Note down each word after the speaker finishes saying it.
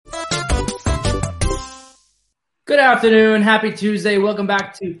afternoon. Happy Tuesday. Welcome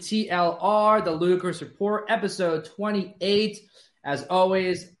back to TLR, the Ludicrous Report, episode 28. As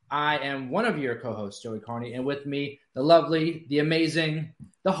always, I am one of your co-hosts, Joey Carney, and with me, the lovely, the amazing,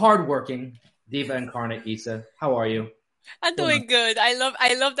 the hardworking Diva Incarnate, Issa. How are you? I'm doing good. I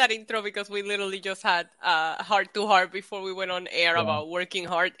love that intro because we literally just had heart to heart before we went on air about working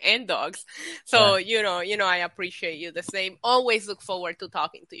hard and dogs. So I appreciate you the same. Always look forward to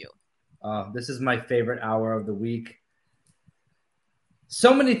talking to you. This is my favorite hour of the week.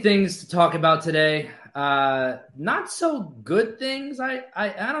 So many things to talk about today. Not so good things. I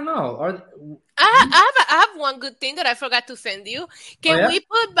don't know. I have one good thing that I forgot to send you. Can we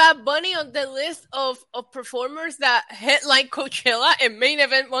put Bad Bunny on the list of performers that headline Coachella and main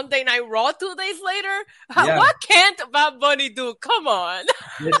event Monday Night Raw 2 days later? What can't Bad Bunny do? Come on.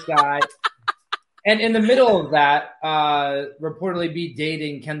 This guy. And in the middle of that, reportedly be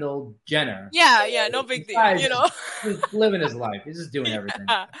dating Kendall Jenner. Yeah, no big deal. Just living his life. He's just doing everything.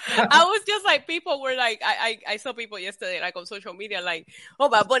 I was just like, people were like, I saw people yesterday, like on social media, like, oh,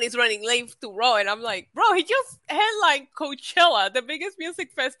 Bad Bunny's running late to Raw. And I'm like, bro, he just headlined Coachella, the biggest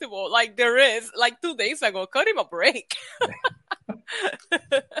music festival like there is, like 2 days ago. Cut him a break.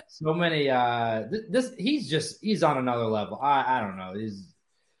 So many, he's on another level. I don't know.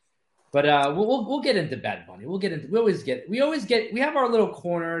 But we'll get into Bad Bunny. We have our little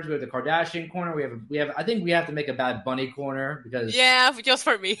corners. We have the Kardashian corner. We have. I think we have to make a Bad Bunny corner because just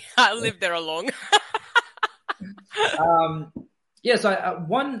for me, I live there alone. So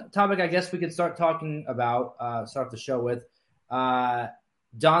one topic I guess we could start talking about. Start the show with Don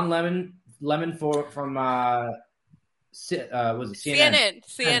Lemon from was it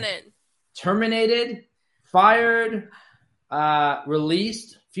CNN terminated, fired,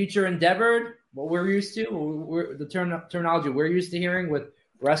 released. Future endeavored, what we're used to, the terminology we're used to hearing with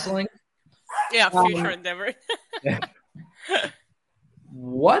wrestling. Yeah, future endeavored.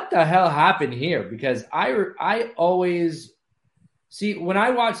 What the hell happened here? Because I always see, when I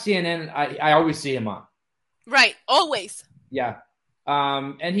watch CNN, I always see him on. Right, always. Yeah.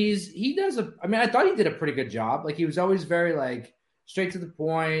 And I thought he did a pretty good job. Like, he was always very, like, straight to the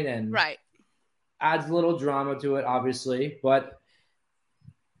point and adds a little drama to it, obviously. But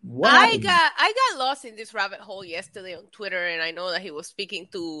I got lost in this rabbit hole yesterday on Twitter, and I know that he was speaking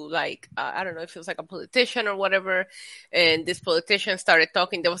to, like, I don't know if it was like a politician or whatever, and this politician started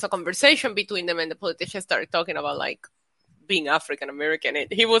talking. There was a conversation between them, and the politician started talking about, like, being African American,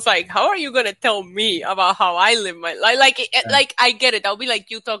 and he was like, "How are you gonna tell me about how I live my life?" Like I get it. I'll be like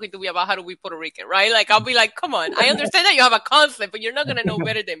you talking to me about how to be Puerto Rican, right? Like, I'll be like, "Come on, I understand that you have a concept, but you're not gonna know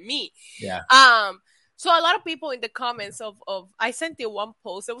better than me." Yeah. So a lot of people in the comments of I sent you one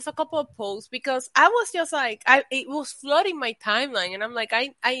post. There was a couple of posts because I was just like, it was flooding my timeline, and I'm like,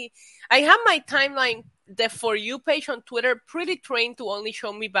 I have my timeline, the For You page on Twitter, pretty trained to only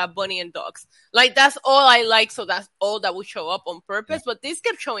show me Bad Bunny and dogs. Like, that's all I like, so that's all that would show up on purpose. But this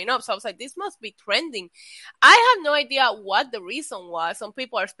kept showing up, so I was like, this must be trending. I have no idea what the reason was. Some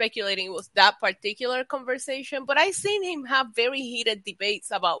people are speculating it was that particular conversation, but I seen him have very heated debates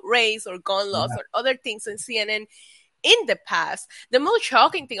about race or gun laws or other things in CNN in the past. The most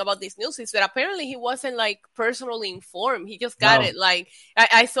shocking thing about this news is that apparently he wasn't, like, personally informed. He just got it. Like,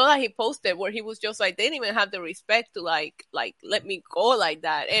 I saw that he posted where he was just like, they didn't even have the respect to like let me go like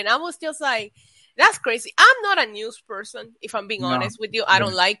that. And I was just like, that's crazy. I'm not a news person, if I'm being honest with you. I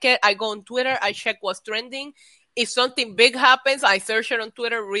don't like it. I go on Twitter, I check what's trending. If something big happens, I search it on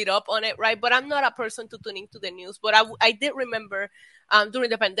Twitter, read up on it, right? But I'm not a person to tune into the news. But I did remember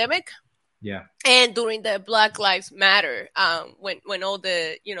during the pandemic, and during the Black Lives Matter, when all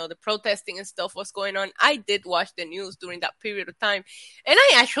the, the protesting and stuff was going on, I did watch the news during that period of time. And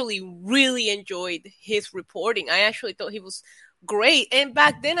I actually really enjoyed his reporting. I actually thought he was great. And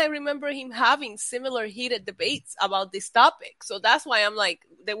back then I remember him having similar heated debates about this topic. So that's why I'm like,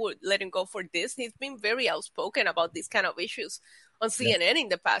 they would let him go for this. He's been very outspoken about these kind of issues on CNN in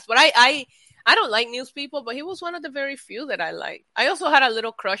the past. But I don't like news people, but he was one of the very few that I like. I also had a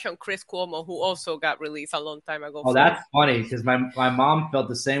little crush on Chris Cuomo, who also got released a long time ago. Oh, that's funny, because my mom felt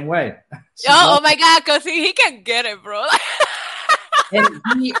the same way. Oh my God, because he can get it, bro. And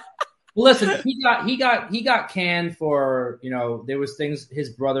he got canned for, there was things.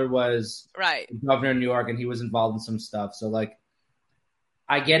 His brother was governor of New York, and he was involved in some stuff. So, like,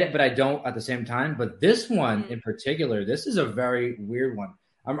 I get it, but I don't at the same time. But this one in particular, this is a very weird one.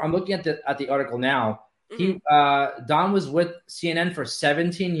 I'm looking at the article now. Don was with CNN for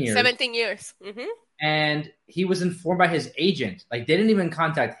 17 years. 17 years. Mm-hmm. And he was informed by his agent. Like, they didn't even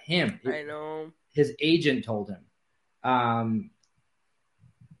contact him. I know. His agent told him.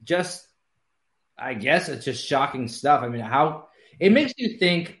 Just I guess it's just shocking stuff. I mean, how it makes you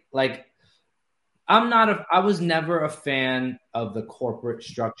think. Like, I was never a fan of the corporate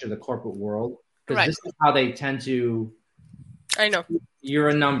structure, the corporate world, because this is how they tend to. I know. You're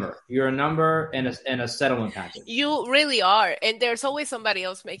a number. You're a number and a settlement package. You really are. And there's always somebody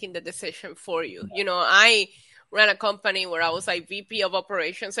else making the decision for you. You know, I ran a company where I was like VP of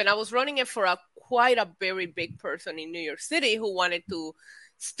operations, and I was running it for quite a very big person in New York City who wanted to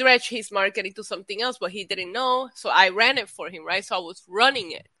stretch his market into something else, but he didn't know. So I ran it for him, right? So I was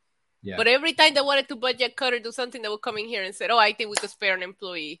running it. Yeah. But every time they wanted to budget cut or do something, they would come in here and say, oh, I think we could spare an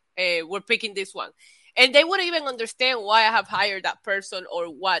employee. We're picking this one. And they wouldn't even understand why I have hired that person or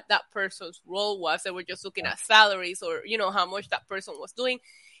what that person's role was. They were just looking at salaries or, you know, how much that person was doing.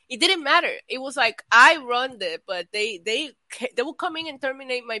 It didn't matter. It was like I run it, but they would come in and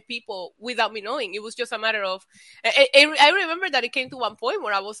terminate my people without me knowing. It was just a matter of. I remember that it came to one point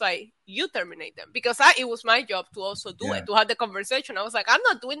where I was like, "You terminate them," because it was my job to also do it, to have the conversation. I was like, "I'm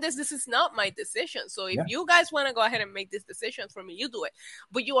not doing this. This is not my decision. So if you guys want to go ahead and make this decision for me, you do it."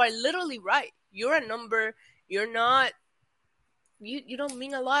 But you are literally right. You're a number. You're not. You don't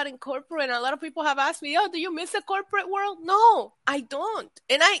mean a lot in corporate. And a lot of people have asked me, oh, do you miss the corporate world? No, I don't.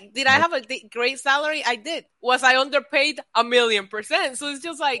 And I have a great salary? I did. Was I underpaid? 1,000,000%. So it's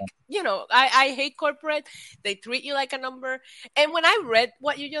just like, you know, I hate corporate. They treat you like a number. And when I read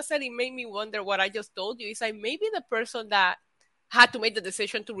what you just said, it made me wonder what I just told you. It's like maybe the person that had to make the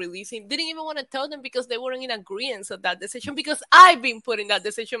decision to release him didn't even want to tell them because they weren't in agreement of that decision, because I've been putting that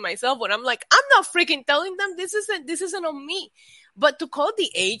decision myself when I'm like, I'm not freaking telling them this isn't on me. But to call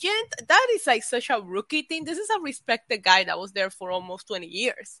the agent, that is like such a rookie thing. This is a respected guy that was there for almost 20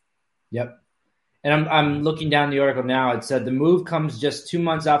 years. Yep. And I'm looking down the article now. It said the move comes just 2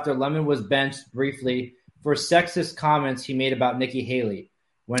 months after Lemon was benched briefly for sexist comments he made about Nikki Haley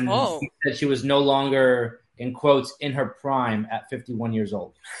when he said she was no longer, in quotes, in her prime at 51 years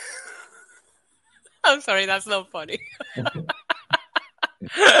old. I'm sorry, that's not funny.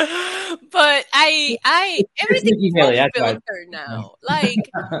 But everything is filtered now. Like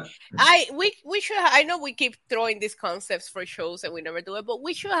we should. I know we keep throwing these concepts for shows and we never do it, but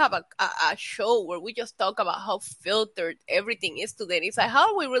we should have a show where we just talk about how filtered everything is today. It's like,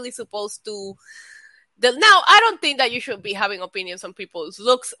 how are we really supposed to? Now, I don't think that you should be having opinions on people's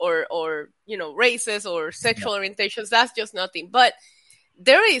looks or you know, races or sexual orientations. That's just nothing. But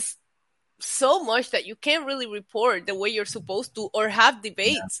there is so much that you can't really report the way you're supposed to, or have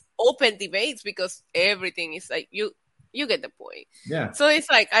debates, open debates, because everything is like, you get the point. Yeah. So it's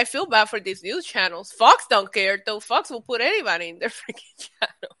like, I feel bad for these news channels. Fox don't care though. Fox will put anybody in their freaking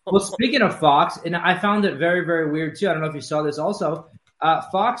channel. Well, speaking of Fox, and I found it very, very weird too. I don't know if you saw this also.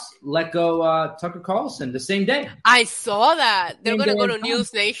 Fox let go Tucker Carlson the same day. I saw that. They're going to go to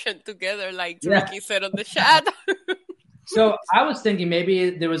News Nation together, like Ricky said on the chat. So I was thinking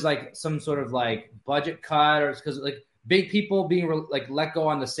maybe there was like some sort of like budget cut, or because like big people being like let go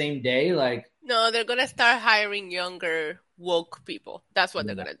on the same day. Like, no, they're gonna start hiring younger woke people. That's what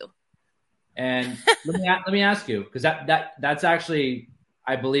they're gonna do. And let me ask you, because that's actually,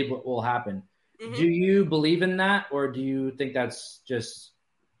 I believe, what will happen. Mm-hmm. Do you believe in that, or do you think that's just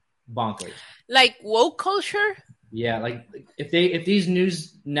bonkers? Like woke culture? Yeah, like if these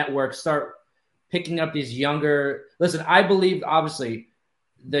news networks start picking up these younger. Listen, I believe obviously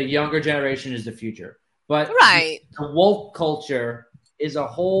the younger generation is the future, but the woke culture is a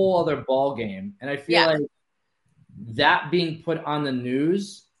whole other ball game, and I feel like that being put on the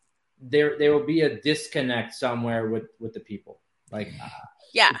news, there will be a disconnect somewhere with the people. Like,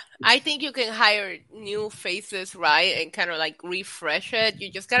 I think you can hire new faces, right, and kind of like refresh it. You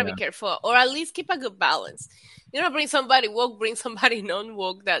just gotta be careful, or at least keep a good balance. You know, bring somebody woke, bring somebody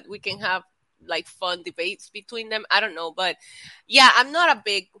non-woke, that we can have like fun debates between them. I don't know, but I'm not a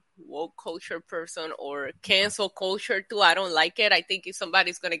big woke culture person or cancel culture too. I don't like it. I think if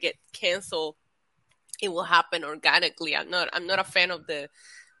somebody's gonna get canceled, it will happen organically. I'm not a fan of the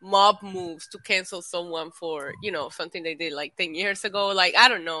mob moves to cancel someone for, you know, something they did like 10 years ago. Like, I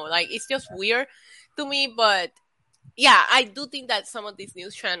don't know, like it's just weird to me. But I do think that some of these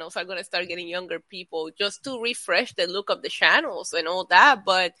news channels are going to start getting younger people just to refresh the look of the channels and all that.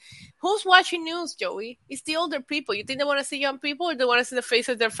 But who's watching news, Joey? It's the older people. You think they want to see young people, or they want to see the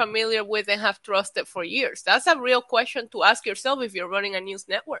faces they're familiar with and have trusted for years? That's a real question to ask yourself if you're running a news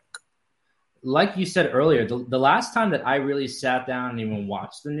network. Like you said earlier, the last time that I really sat down and even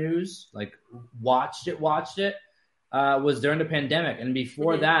watched the news, like watched it, was during the pandemic. And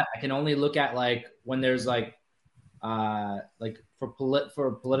before that, I can only look at like when there's like for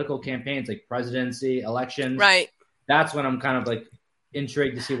political campaigns, like presidency, elections. Right. That's when I'm kind of like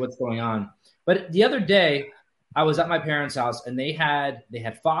intrigued to see what's going on. But the other day, I was at my parents' house and they had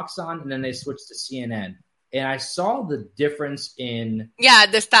Fox on, and then they switched to CNN, and I saw the difference in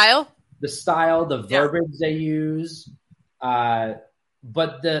the style, the verbiage they use.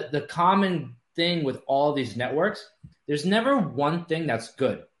 But the common thing with all these networks, there's never one thing that's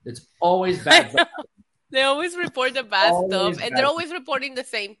good. It's always bad. They always report the bad stuff, and they're always reporting the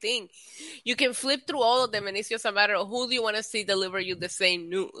same thing. You can flip through all of them, and it's just a matter of who do you want to see deliver you the same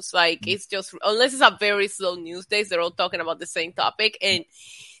news. Like, it's just, unless it's a very slow news days, they're all talking about the same topic, and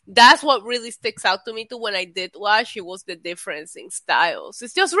that's what really sticks out to me too. When I did watch, it was the difference in styles.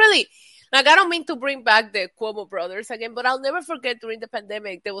 It's just really, like, I don't mean to bring back the Cuomo brothers again, but I'll never forget during the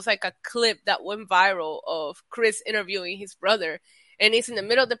pandemic, there was like a clip that went viral of Chris interviewing his brother. And it's in the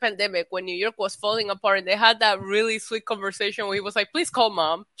middle of the pandemic when New York was falling apart, and they had that really sweet conversation where he was like, please call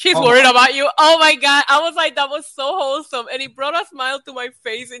mom. She's worried about you. Oh my God. I was like, that was so wholesome. And it brought a smile to my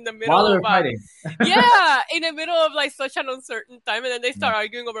face in the middle of fighting. in the middle of like such an uncertain time. And then they start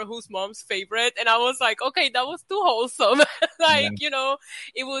arguing over who's mom's favorite. And I was like, okay, that was too wholesome.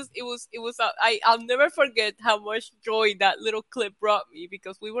 I'll never forget how much joy that little clip brought me,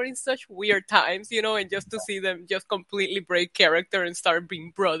 because we were in such weird times, and just to see them just completely break character and start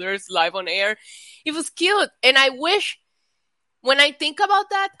being brothers live on air. It was cute. And I wish, when I think about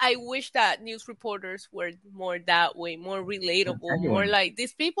that, I wish that news reporters were more that way, more relatable, more like,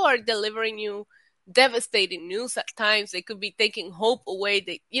 these people are delivering you devastating news at times. They could be taking hope away,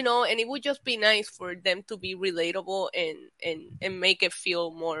 and it would just be nice for them to be relatable and make it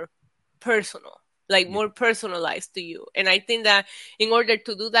feel more personal. Like more personalized to you. And I think that in order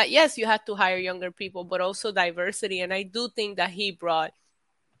to do that, yes, you have to hire younger people, but also diversity. And I do think that he brought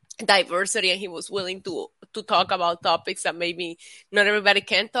diversity, and he was willing to talk about topics that maybe not everybody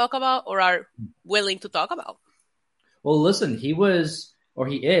can talk about or are willing to talk about. Well, listen, he is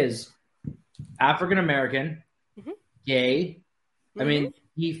African-American, gay. I mean,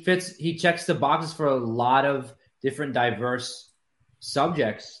 he checks the boxes for a lot of different diverse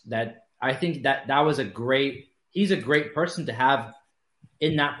subjects that I think that was he's a great person to have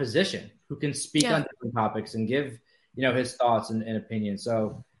in that position, who can speak on different topics and give, his thoughts and opinions.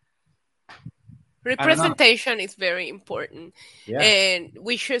 So representation is very important, and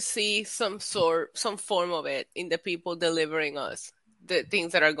we should see some form of it in the people delivering us the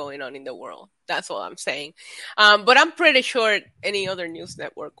things that are going on in the world. That's all I'm saying. But I'm pretty sure any other news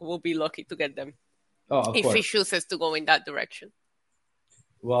network will be lucky to get them if he chooses to go in that direction.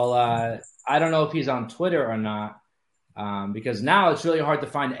 Well, I don't know if he's on Twitter or not, because now it's really hard to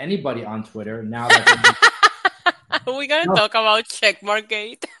find anybody on Twitter. Now that we're going to talk about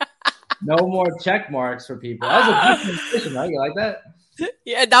Checkmarkgate. No more check marks for people. That was a good decision, right? You like that?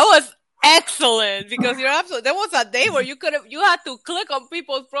 Yeah, that was excellent, because you're absolutely. There was a day where you had to click on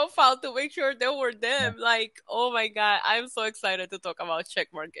people's profile to make sure they were them. Like, oh my God, I'm so excited to talk about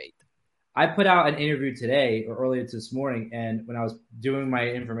Checkmarkgate. I put out an interview today or earlier this morning, and when I was doing my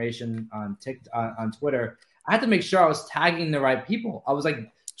information on Twitter, I had to make sure I was tagging the right people. I was like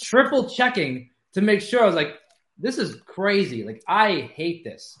triple checking to make sure. I was like, this is crazy. Like, I hate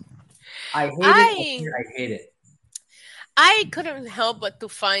this. I hate it. I couldn't help but to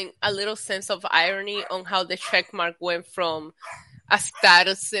find a little sense of irony on how the checkmark went from a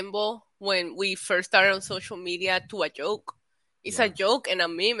status symbol when we first started on social media to a joke. It's a joke and a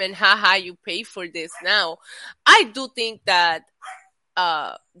meme, and haha, you pay for this now. I do think that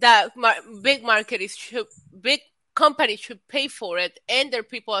big companies should pay for it, and their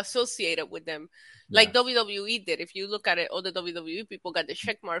people associated with them. Like WWE did. If you look at it, all the WWE people got the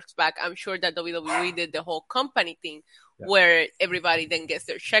check marks back. I'm sure that WWE did the whole company thing where everybody then gets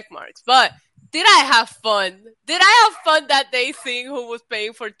their check marks. But did I have fun? Did I have fun that day seeing who was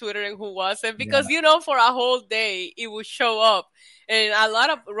paying for Twitter and who wasn't? Because, for a whole day, it would show up. And a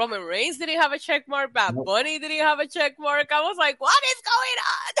lot of Roman Reigns didn't have a check mark. Bad Bunny didn't have a check mark. I was like, what is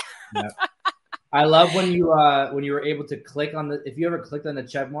going on? I love when you were able to click on if you ever clicked on the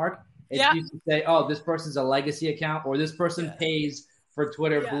check mark, it used to say, oh, this person's a legacy account, or this person pays for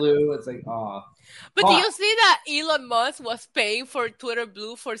Twitter Blue. It's like, oh. But do you see that Elon Musk was paying for Twitter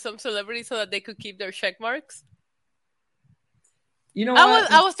Blue for some celebrities so that they could keep their check marks? You know,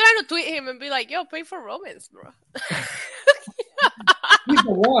 I was trying to tweet him and be like, yo, pay for Romans, bro. He's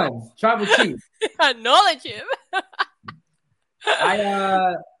the one. Tribal Chief. Acknowledge him.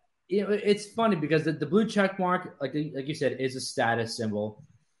 It's funny because the blue check mark, like you said, is a status symbol.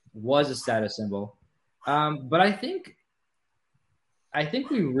 Was a status symbol. But I think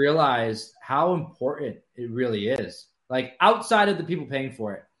we realize how important it really is. Like, outside of the people paying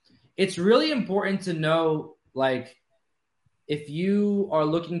for it, it's really important to know, like, if you are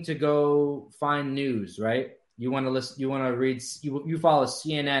looking to go find news, right? You want to listen, you want to read, you follow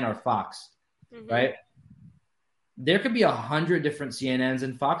CNN or Fox, right? There could be 100 different CNNs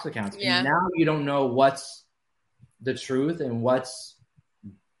and Fox accounts. Yeah. And now you don't know what's the truth and what's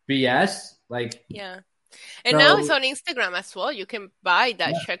BS. Like, yeah. And now it's on Instagram as well. You can buy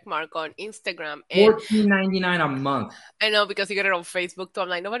that check mark on Instagram. $14.99 a month. I know, because you get it on Facebook too. I'm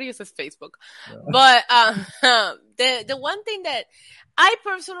like, nobody uses Facebook. Yeah. But the one thing that I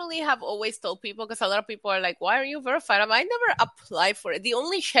personally have always told people, because a lot of people are like, why are you verified? I never applied for it. The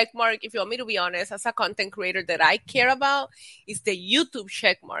only check mark, if you want me to be honest, as a content creator that I care about is the YouTube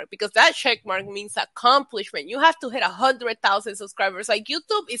check mark, because that check mark means accomplishment. You have to hit 100,000 subscribers. Like,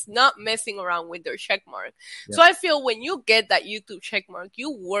 YouTube is not messing around with their check mark. Yeah. So I feel when you get that YouTube check mark,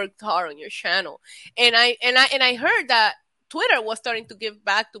 you worked hard on your channel. And I heard that Twitter was starting to give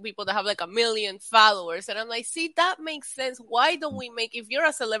back to people that have like 1 million followers. And I'm like, see, that makes sense. Why don't we make, if you're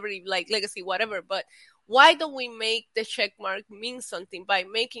a celebrity, like Legacy, whatever, but why don't we make the check mark mean something by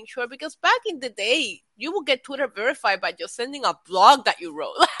making sure? Because back in the day, you would get Twitter verified by just sending a blog that you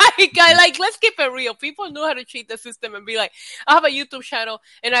wrote. Let's keep it real. People knew how to cheat the system and be like, I have a YouTube channel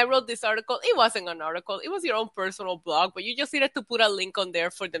and I wrote this article. It wasn't an article. It was your own personal blog, but you just needed to put a link on there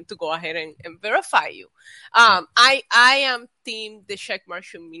for them to go ahead and verify you. I am team the check mark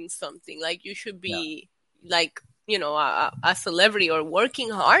should mean something. Like, you should be like, you know, a celebrity or working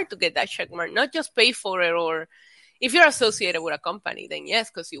hard to get that check mark, not just pay for it. Or if you're associated with a company, then yes,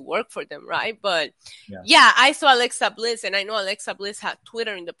 because you work for them, right? But yeah, I saw Alexa Bliss, and I know Alexa Bliss had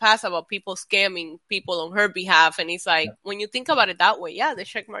Twitter in the past about people scamming people on her behalf. And it's like, when you think about it that way, yeah, the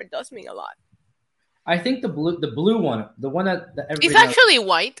check mark does mean a lot. I think the blue one, the one that everybody it's actually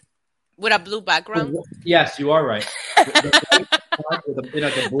white with a blue background. Yes, you are right.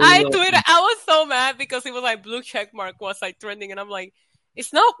 I was so mad because it was like blue check mark was like trending, and I'm like,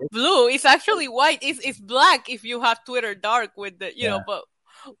 it's not blue, it's actually white. It's black if you have Twitter dark with the, you know, but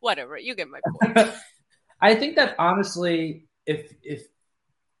whatever, you get my point. I think that honestly, if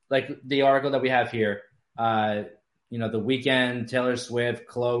like the article that we have here, you know, The Weeknd, Taylor Swift,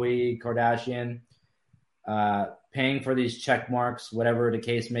 Khloe Kardashian, paying for these check marks, whatever the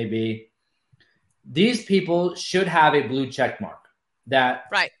case may be, these people should have a blue check mark that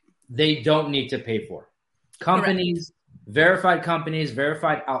they don't need to pay for. Companies, verified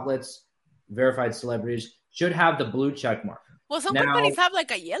outlets, verified celebrities should have the blue check mark. Well, some companies have like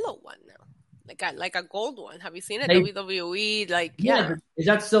a yellow one now, like a gold one. Have you seen it? WWE, like, Is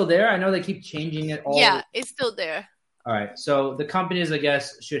that still there? I know they keep changing it all. Yeah, it's still there. All right. So the companies, I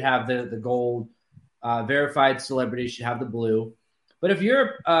guess, should have the gold. Verified celebrities should have the blue. But if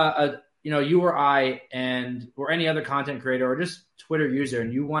you're you or I or any other content creator or just Twitter user,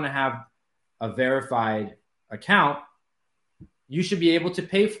 and you want to have a verified account, you should be able to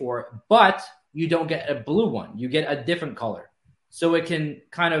pay for it, but you don't get a blue one. You get a different color. So it can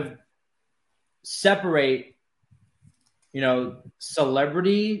kind of separate, you know,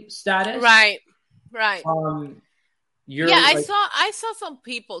 celebrity status. Right. I saw some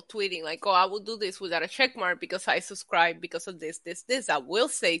people tweeting like, oh, I will do this without a check mark because I subscribe because of this. I will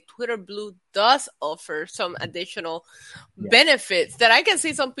say Twitter Blue does offer some additional benefits that I can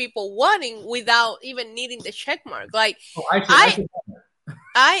see some people wanting without even needing the check mark. Like,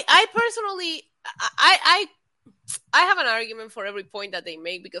 I personally, I have an argument for every point that they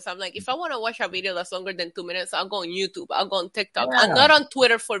make, because I'm like, if I want to watch a video that's longer than 2 minutes, I'll go on YouTube, I'll go on TikTok. I'm not on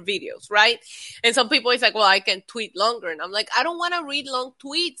Twitter for videos, right? And some people is like, well, I can tweet longer. And I'm like, I don't want to read long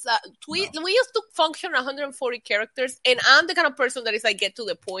tweets. We used to function 140 characters, and I'm the kind of person that is like, get to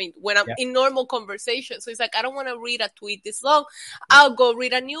the point when I'm in normal conversation. So it's like, I don't want to read a tweet this long. I'll go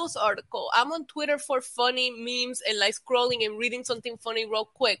read a news article. I'm on Twitter for funny memes and like scrolling and reading something funny real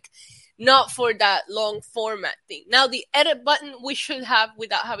quick. Not for that long format thing. Now, the edit button we should have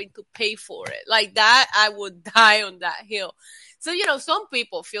without having to pay for it. Like that, I would die on that hill. So, you know, some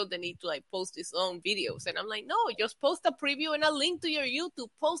people feel the need to like post these long videos. And I'm like, no, just post a preview and a link to your YouTube.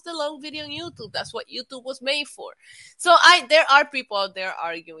 Post a long video on YouTube. That's what YouTube was made for. So there are people out there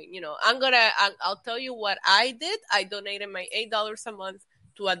arguing, you know, I'll tell you what I did. I donated my $8 a month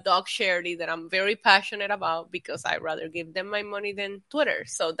to a dog charity that I'm very passionate about, because I'd rather give them my money than Twitter.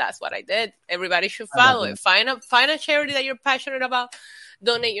 So that's what I did. Everybody should follow it. Find a charity that you're passionate about.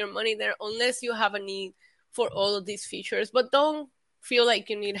 Donate your money there, unless you have a need for all of these features. But don't feel like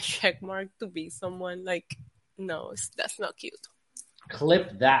you need a check mark to be someone. Like, no, that's not cute.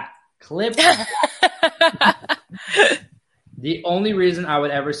 Clip that. The only reason I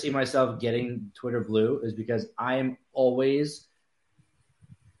would ever see myself getting Twitter Blue is because I am always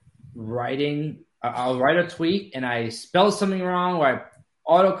writing I'll write a tweet and I spell something wrong or I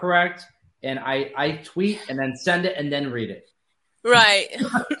autocorrect and I tweet and then send it and then read it. Right.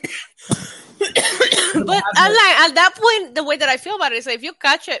 But I at that point, the way that I feel about it is if you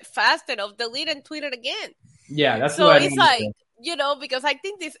catch it fast enough, delete and tweet it again. Yeah, that's so it's like, because I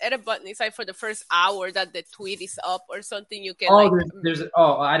think this edit button is like for the first hour that the tweet is up or something. You can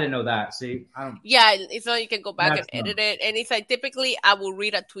I didn't know that. See, it's so you can go back and edit it, and it's like typically I will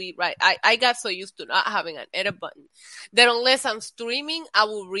read a tweet. Right, I got so used to not having an edit button that unless I'm streaming, I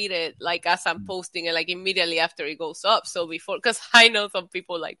will read it like as I'm posting it, like immediately after it goes up. So before, because I know some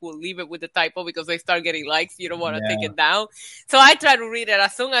people like will leave it with the typo because they start getting likes. You don't want to take it down, so I try to read it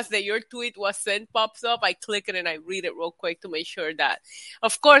as soon as your tweet was sent pops up. I click it and I read it real quick to make sure that,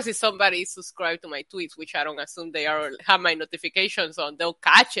 of course, if somebody is subscribed to my tweets, which I don't assume they are, or have my notifications on, they'll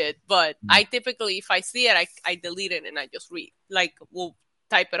catch it. But I typically, if I see it, I delete it and I just read, like, we'll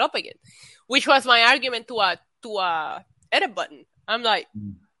type it up again, which was my argument to a edit button. I'm like,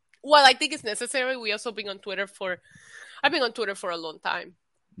 well, I think it's necessary. We also been on Twitter I've been on Twitter for a long time.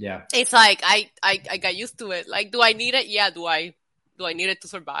 Yeah. It's like, I got used to it. Like, do I need it? Yeah. Do I need it to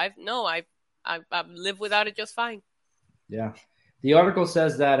survive? No, I live without it just fine. Yeah. The article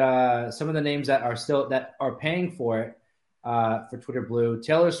says that some of the names that are paying for it for Twitter Blue: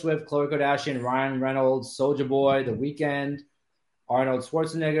 Taylor Swift, Khloe Kardashian, Ryan Reynolds, Soulja Boy, The Weeknd, Arnold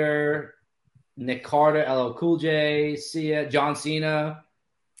Schwarzenegger, Nick Carter, LL Cool J, Sia, John Cena.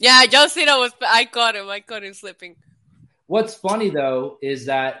 Yeah, John Cena I caught him slipping. What's funny though is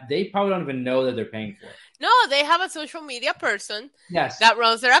that they probably don't even know that they're paying for it. No, they have a social media person yes. that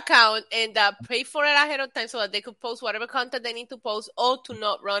runs their account and pay for it ahead of time so that they could post whatever content they need to post, or to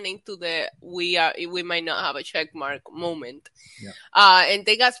not run into the we might not have a check mark moment. Yeah. And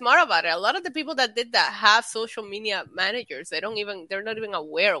they got smart about it. A lot of the people that did that have social media managers. They're not even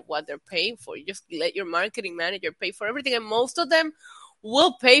aware of what they're paying for. You just let your marketing manager pay for everything, and most of them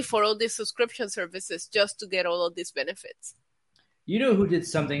will pay for all these subscription services just to get all of these benefits. You know who did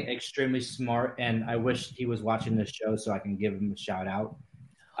something extremely smart, and I wish he was watching this show so I can give him a shout out.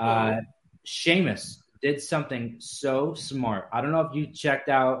 Seamus did something so smart. I don't know if you checked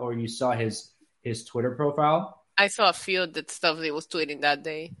out or you saw his Twitter profile. I saw a few of the stuff he was tweeting that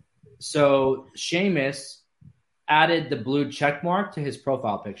day. So Seamus added the blue check mark to his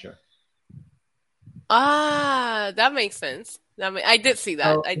profile picture. That makes sense. I did see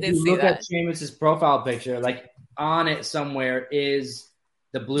that. So I did see that. Look at Seamus's profile picture, like on it somewhere is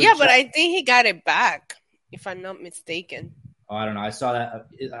the blue. Yeah, but I think he got it back, if I'm not mistaken. Oh, I don't know. I saw that,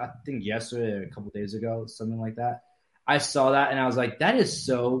 I think yesterday or a couple days ago, something like that. I saw that and I was like, that is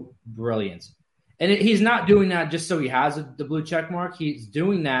so brilliant. And he's not doing that just so he has the blue check mark. He's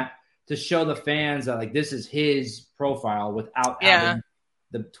doing that to show the fans that like this is his profile without having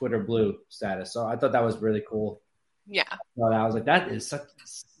the Twitter blue status. So I thought that was really cool. Yeah. So I was like, that is such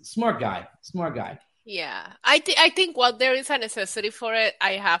a smart guy. Smart guy. Yeah. I think while there is a necessity for it,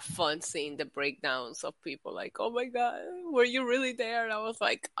 I have fun seeing the breakdowns of people like, oh my God, were you really there? And I was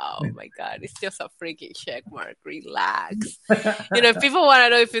like, oh my God, it's just a freaking check mark. Relax. If people want to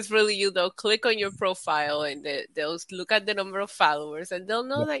know if it's really you, they'll click on your profile and they'll look at the number of followers and they'll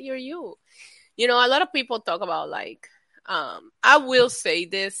know that you're you. A lot of people talk about like, I will say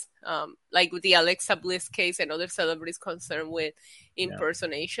this, like with the Alexa Bliss case and other celebrities concerned with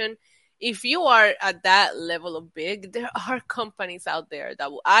impersonation. If you are at that level of big, there are companies out there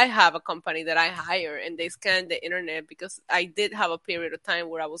I have a company that I hire and they scan the internet because I did have a period of time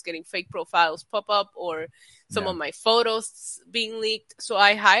where I was getting fake profiles pop up or some of my photos being leaked. So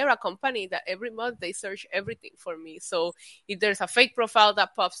I hire a company that every month they search everything for me. So if there's a fake profile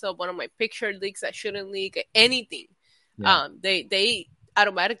that pops up, one of my picture leaks that shouldn't leak, anything, they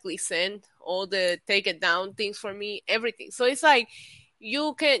automatically send all the take it down things for me, everything. So it's like,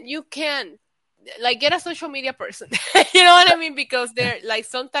 you can like get a social media person. You know what I mean? Because they're like,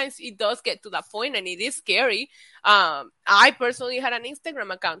 sometimes it does get to that point and it is scary. I personally had an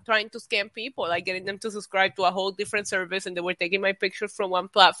Instagram account trying to scam people, like getting them to subscribe to a whole different service, and they were taking my pictures from one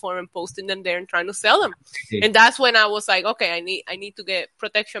platform and posting them there and trying to sell them. And that's when I was like, okay, I need to get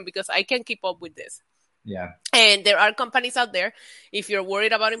protection because I can't keep up with this. Yeah. And there are companies out there, if you're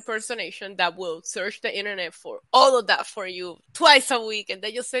worried about impersonation, that will search the internet for all of that for you twice a week, and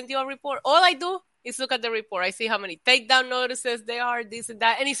they just send you a report. All I do is look at the report. I see how many takedown notices there are, this and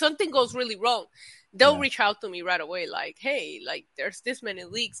that. And if something goes really wrong, they'll reach out to me right away, like, hey, like, there's this many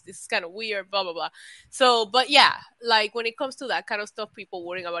leaks. This is kind of weird, blah, blah, blah. So, but yeah, like, when it comes to that kind of stuff, people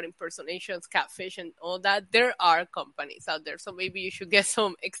worrying about impersonations, catfish, and all that, there are companies out there. So maybe you should get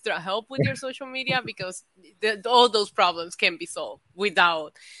some extra help with your social media because all those problems can be solved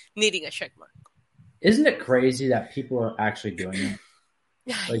without needing a check mark. Isn't it crazy that people are actually doing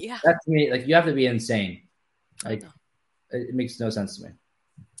that? Like, that to me, like, you have to be insane. Like, it makes no sense to me.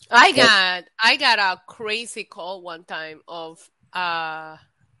 I got a crazy call one time of a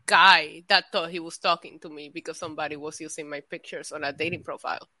guy that thought he was talking to me because somebody was using my pictures on a dating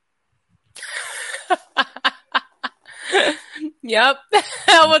profile. Yep.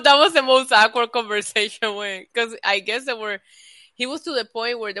 That was the most awkward conversation because I guess he was to the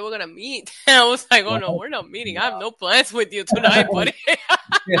point where they were gonna meet. And I was like, oh no, we're not meeting. I have no plans with you tonight, buddy.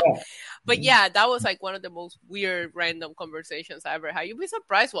 Yeah. But yeah, that was like one of the most weird random conversations I ever had. You'd be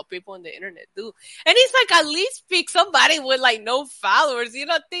surprised what people on the internet do. And it's like, at least pick somebody with like no followers. You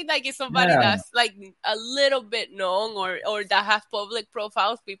don't think like it's somebody that's like a little bit known or that has public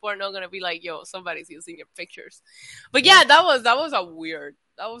profiles. People are not gonna be like, yo, somebody's using your pictures. But yeah, that was a weird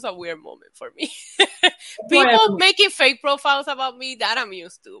moment for me. People making fake profiles about me, that I'm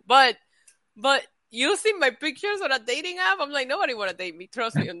used to. But using my pictures on a dating app, I'm like, nobody want to date me.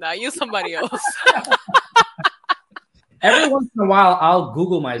 Trust me on that. Use somebody else. Every once in a while, I'll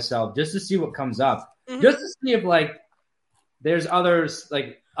Google myself just to see what comes up. Mm-hmm. Just to see if, like, there's other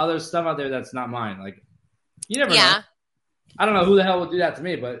stuff out there that's not mine. Like, you never know. I don't know who the hell would do that to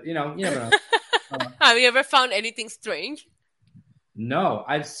me, but, you never know. Have you ever found anything strange? No.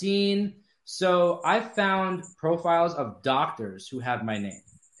 I found profiles of doctors who have my name.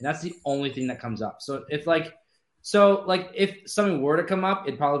 And that's the only thing that comes up. So if something were to come up,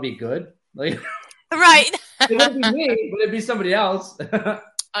 it'd probably be good. Like, right. It wouldn't be me, but it'd be somebody else.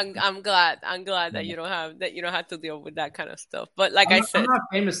 I'm glad that you don't have to deal with that kind of stuff. But like I said, I'm not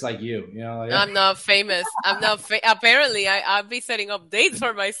famous like you. Like, I'm not famous. Apparently, I'll be setting up dates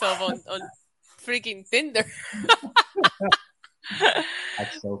for myself on freaking Tinder.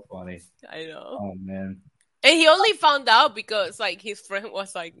 That's so funny. I know. Oh man. And he only found out because like his friend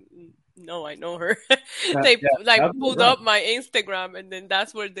was like, no, I know her. They pulled up my Instagram and then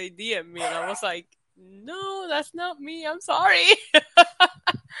that's where they DM me. And I was like, no, that's not me. I'm sorry.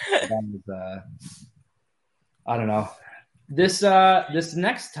 That was, I don't know. This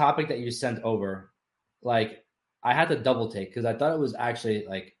next topic that you sent over, like, I had to double take because I thought it was actually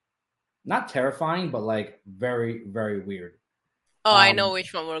like not terrifying, but like very, very weird. Oh, I know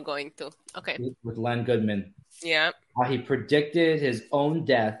which one we're going to. Okay. With Len Goodman. Yeah. How he predicted his own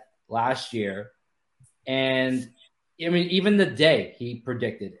death last year. And I mean, even the day he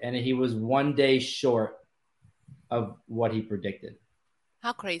predicted, and he was one day short of what he predicted.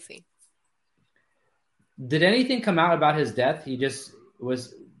 How crazy. Did anything come out about his death? He just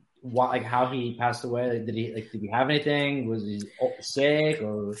was like how he passed away. Did he have anything? Was he sick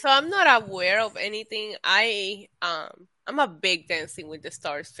or? So I'm not aware of anything. I'm a big Dancing with the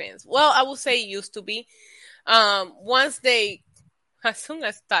Stars fans. Well, I would say it used to be. As soon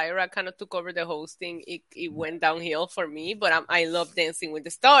as Tyra kind of took over the hosting, it went downhill for me. But I love Dancing with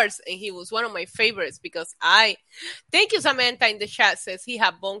the Stars, and he was one of my favorites because thank you, Samantha in the chat says he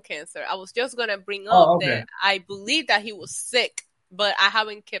had bone cancer. I was just gonna bring up that I believe that he was sick, but I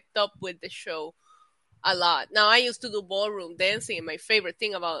haven't kept up with the show a lot. Now, I used to do ballroom dancing, and my favorite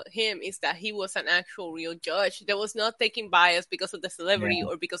thing about him is that he was an actual real judge. There was not taking bias because of the celebrity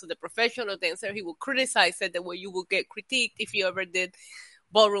or because of the professional dancer. He would criticize it the way you would get critiqued if you ever did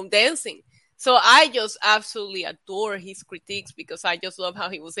ballroom dancing. So I just absolutely adore his critiques because I just love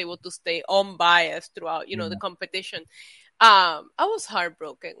how he was able to stay unbiased throughout, the competition. I was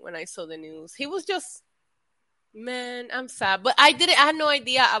heartbroken when I saw the news. He was just... Man, I'm sad, but I had no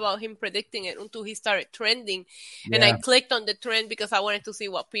idea about him predicting it until he started trending, and I clicked on the trend because I wanted to see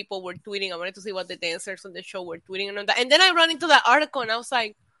what people were tweeting. I wanted to see what the dancers on the show were tweeting and all that. And then I ran into that article, and I was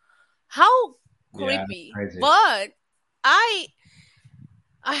like, "How creepy!" But I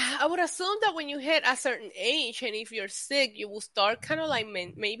would assume that when you hit a certain age, and if you're sick, you will start kind of like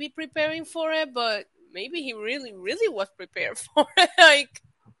maybe preparing for it. But maybe he really, really was prepared for it, like.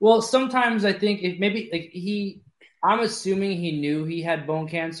 Well, sometimes I think I'm assuming he knew he had bone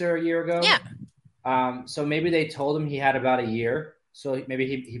cancer a year ago. Yeah. So maybe they told him he had about a year. So maybe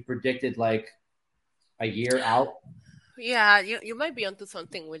he predicted like a year out. Yeah, you might be onto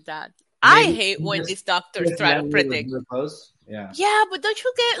something with that. Maybe I hate when these doctors try to predict. Yeah, but don't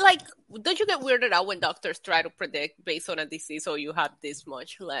you get weirded out when doctors try to predict based on a disease or you have this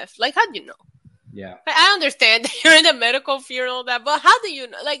much left? Like, how do you know? Yeah, I understand you're in the medical field and all that, but how do you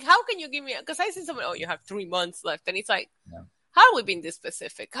know? Like, how can you give me? Because I see someone, you have 3 months left, and it's like, how are we being this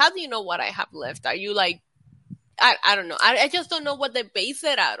specific? How do you know what I have left? Are you like, I don't know. I just don't know what they base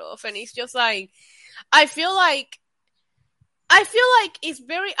it out of, and it's just like, I feel like it's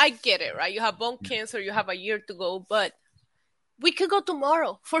very. I get it, right? You have bone cancer, you have a year to go, but we could go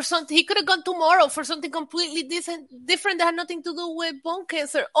tomorrow for something. He could have gone tomorrow for something completely different that had nothing to do with bone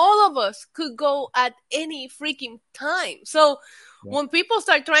cancer. All of us could go at any freaking time. So when people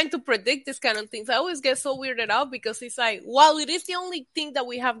start trying to predict this kind of things, I always get so weirded out because it's like, while it is the only thing that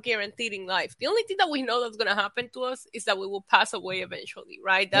we have guaranteed in life, the only thing that we know that's going to happen to us is that we will pass away eventually,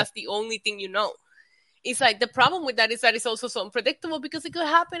 right? That's the only thing you know. It's like the problem with that is that it's also so unpredictable because it could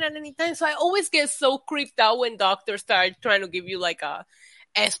happen at any time. So I always get so creeped out when doctors start trying to give you like a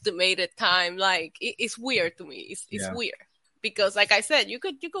estimated time. Like it's weird to me. It's weird because, like I said, you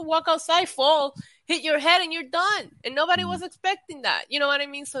could walk outside, fall, hit your head, and you're done, and nobody was expecting that. You know what I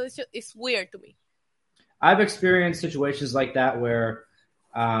mean? So it's weird to me. I've experienced situations like that where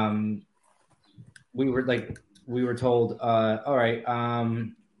we were told, all right.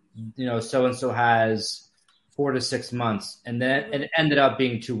 So and so has 4 to 6 months, and then it ended up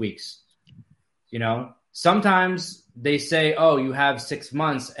being 2 weeks. Sometimes they say, "Oh, you have 6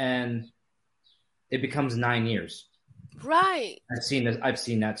 months," and it becomes 9 years. Right. I've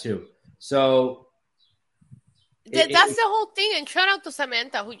seen that too. So that's the whole thing. And shout out to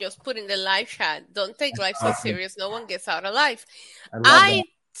Samantha who just put in the live chat. Don't take life so serious. No one gets out alive. I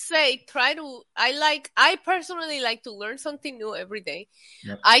say I personally like to learn something new every day.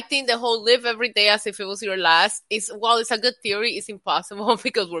 Yep. I think the whole live every day as if it was your last while it's a good theory, it's impossible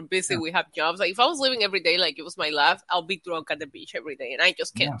because we're busy, we have jobs. Like if I was living every day like it was my last, I'll be drunk at the beach every day, and I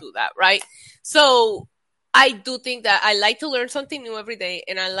just can't do that, right? So I do think that I like to learn something new every day,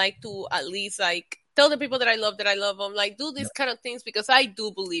 and I like to at least like tell the people that I love them, like do these kind of things because I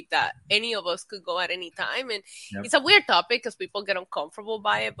do believe that any of us could go at any time. And it's a weird topic because people get uncomfortable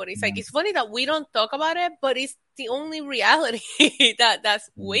by it, but it's like, it's funny that we don't talk about it, but it's the only reality that's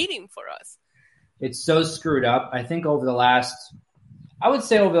waiting for us. It's so screwed up. I think over the last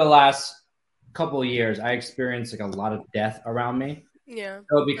couple of years, I experienced like a lot of death around me. Yeah.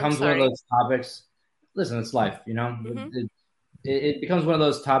 So it becomes one of those topics. Listen, it's life, it becomes one of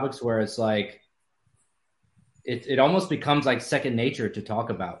those topics where it's like, it almost becomes like second nature to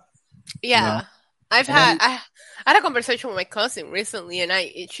talk about. Yeah. I had a conversation with my cousin recently, and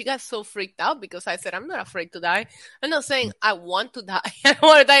she got so freaked out because I said, I'm not afraid to die. I'm not saying I want to die. I don't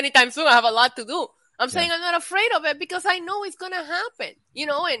want to die anytime soon. I have a lot to do. I'm saying I'm not afraid of it because I know it's going to happen,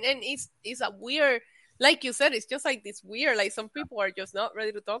 and it's a weird, like you said, it's just like this weird, like some people are just not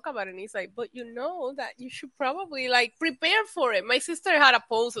ready to talk about it. And it's like, but that you should probably like prepare for it. My sister had a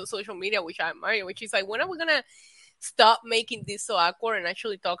post on social media, which I admire, which is like, when are we going to stop making this so awkward and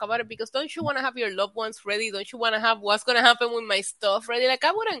actually talk about it? Because don't you want to have your loved ones ready? Don't you want to have what's going to happen with my stuff ready? Like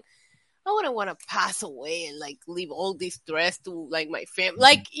I wouldn't want to pass away and like leave all this stress to like my family.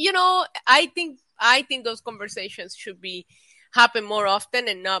 Like, I think those conversations should happen more often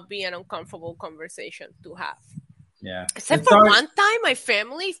and not be an uncomfortable conversation to have. Yeah. Except for one time, my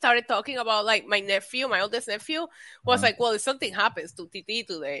family started talking about like my oldest nephew was like, well, if something happens to Titi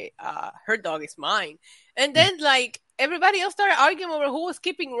today, her dog is mine. And then like everybody else started arguing over who was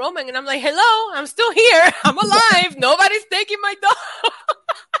keeping Roman. And I'm like, hello, I'm still here. I'm alive. Nobody's taking my dog.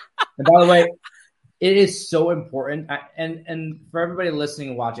 And by the way, it is so important. And for everybody listening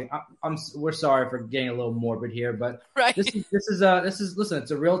and watching, we're sorry for getting a little morbid here, but this is listen, it's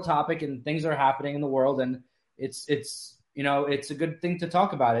a real topic and things are happening in the world, and it's a good thing to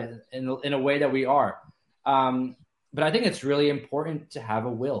talk about it in a way that we are. But I think it's really important to have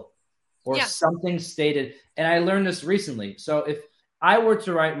a will or something stated. And I learned this recently. So if I were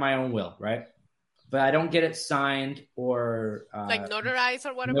to write my own will, right, but I don't get it signed or like notarized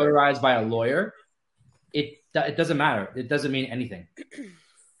or whatever, notarized by a lawyer, it doesn't matter. It doesn't mean anything.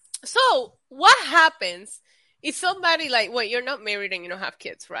 So what happens if somebody like, well, you're not married and you don't have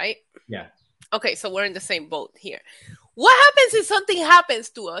kids, right? Yeah. Okay, so we're in the same boat here. What happens if something happens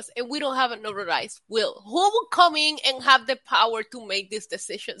to us and we don't have a notarized will? Who will come in and have the power to make these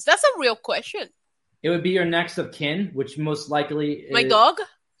decisions? That's a real question. It would be your next of kin, which most likely is my dog?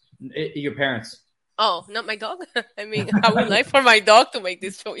 Your parents. Oh, not my dog? I mean, I would like for my dog to make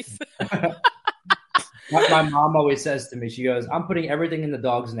this choice. My mom always says to me, she goes, I'm putting everything in the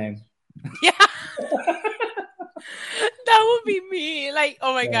dog's name. Yeah. That would be me. Like,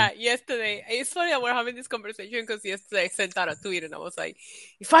 oh my God, yesterday. It's funny that we're having this conversation because yesterday I sent out a tweet and I was like,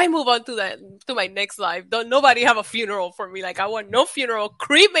 if I move on to my next life, don't nobody have a funeral for me. Like, I want no funeral.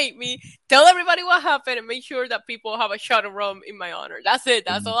 Cremate me. Tell everybody what happened and make sure that people have a shot of rum in my honor. That's it.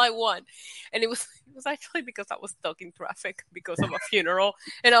 That's all I want. And it was actually because I was stuck in traffic because of a funeral.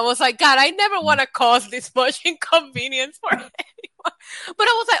 And I was like, God, I never want to cause this much inconvenience for anyone. But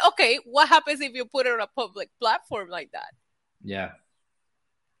I was like, okay, what happens if you put it on a public platform like that? Yeah.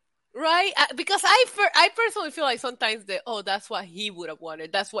 Right? Because I personally feel like sometimes that's what he would have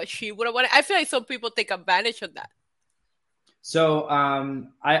wanted. That's what she would have wanted. I feel like some people take advantage of that. So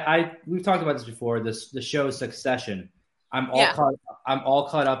we've talked about this before. The show Succession. I'm all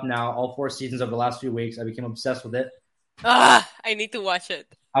caught up now. All 4 seasons over the last few weeks. I became obsessed with it. I need to watch it.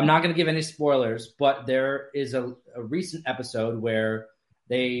 I'm not going to give any spoilers, but there is a recent episode where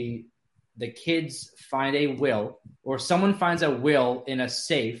the kids find a will, or someone finds a will in a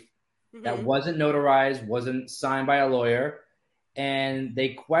safe that wasn't notarized, wasn't signed by a lawyer, and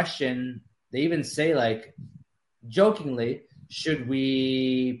they even say, like, jokingly, should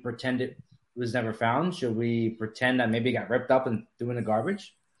we pretend it was never found? Should we pretend that maybe it got ripped up and threw in the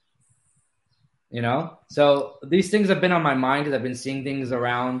garbage? You know? So these things have been on my mind because I've been seeing things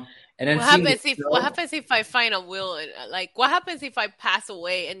around. And then what happens if I find a will? Like, what happens if I pass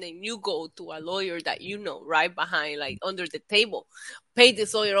away and then you go to a lawyer that you know right behind, like under the table, pay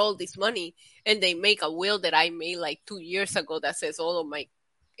this lawyer all this money, and they make a will that I made like 2 years ago that says all of my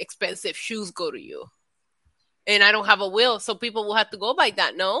expensive shoes go to you, and I don't have a will, so people will have to go by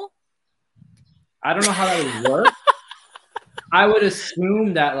that. No, I don't know how that would work. I would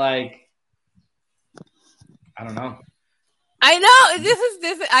assume that, like, I don't know. I know this.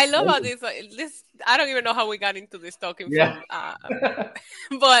 I love how this. I don't even know how we got into this talking from.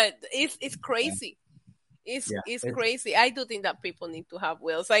 But it's crazy. It's crazy. I do think that people need to have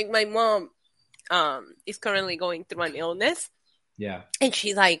wills. Like, my mom, is currently going through an illness. Yeah, and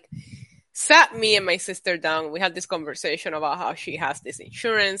she like sat me and my sister down. We had this conversation about how she has this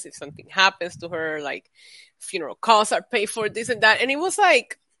insurance. If something happens to her, like funeral costs are paid for, this and that. And it was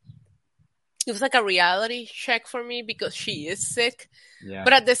like a reality check for me because she is sick. Yeah.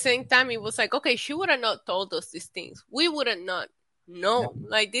 But at the same time, it was like, okay, she would have not told us these things. We would have not known. Yeah.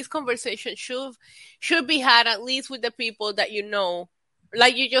 Like, this conversation should be had at least with the people that you know.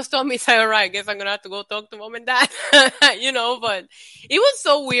 Like you just told me, say, all right, I guess I'm going to have to go talk to mom and dad, you know, but it was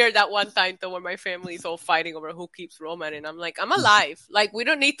so weird that one time though, when my family is all fighting over who keeps Roman, and I'm like, I'm alive. Like, we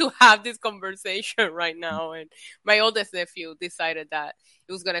don't need to have this conversation right now. And my oldest nephew decided that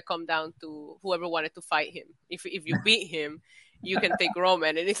it was going to come down to whoever wanted to fight him. If you beat him, you can take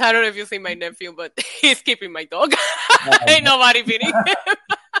Roman. And I don't know if you see my nephew, but he's keeping my dog. Ain't nobody beating him.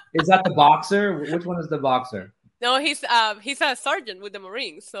 Is that the boxer? Which one is the boxer? No, he's a sergeant with the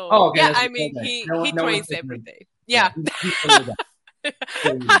Marines. So okay, yeah, I mean, he trains every day. Yeah. He said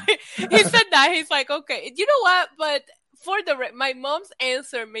that. He's like, okay, you know what? But my mom's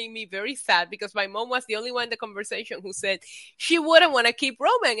answer made me very sad because my mom was the only one in the conversation who said she wouldn't want to keep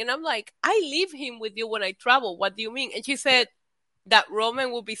Roman. And I'm like, I leave him with you when I travel. What do you mean? And she said that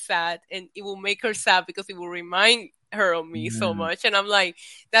Roman will be sad and it will make her sad because it will remind her of me so much. And I'm like,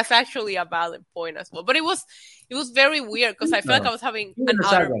 that's actually a valid point as well. But it was very weird because I felt like I was having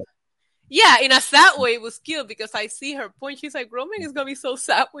yeah, in a sad way. It was cute because I see her point. She's like, Roman is gonna be so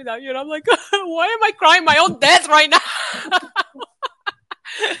sad without you. And I'm like, why am I crying my own death right now?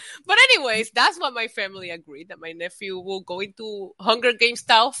 But anyways, that's what my family agreed, that my nephew will go into Hunger Games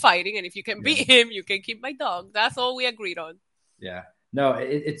style fighting, and if you can beat him, you can keep my dog. That's all we agreed on. Yeah. No,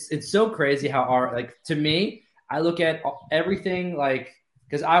 it's so crazy how to me, I look at everything, like,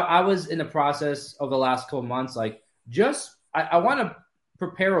 because I was in the process of the last couple months, like, just I want to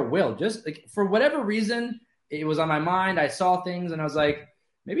prepare a will, just like for whatever reason it was on my mind. I saw things and I was like,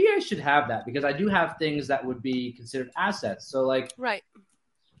 maybe I should have that because I do have things that would be considered assets. So like, right.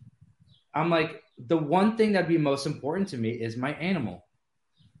 I'm like, the one thing that'd be most important to me is my animal.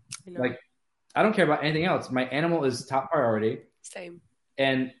 Like, I don't care about anything else. My animal is top priority. Same.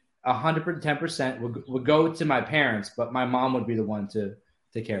 And 110% would go to my parents, but my mom would be the one to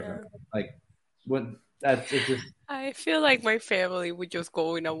take care of her. Like, it's just. I feel like my family would just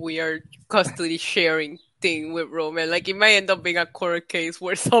go in a weird custody sharing thing with Roman. Like, it might end up being a court case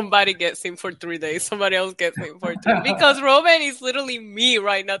where somebody gets him for 3 days, somebody else gets him for 2. Because Roman is literally me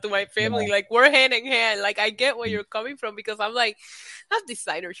right now to my family. Yeah. Like, we're hand in hand. Like, I get where you're coming from because I'm like, I have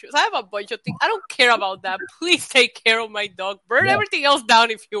designer shoes. I have a bunch of things. I don't care about that. Please take care of my dog. Burn everything else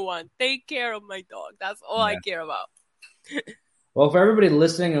down if you want. Take care of my dog. That's all I care about. Well, for everybody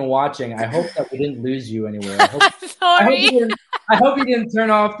listening and watching, I hope that we didn't lose you anywhere. I hope you didn't turn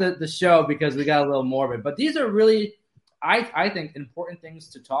off the show because we got a little morbid. But these are really, I think, important things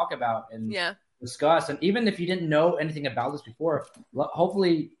to talk about and discuss. And even if you didn't know anything about this before,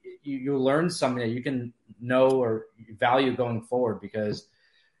 hopefully you learned something that you can know or value going forward. Because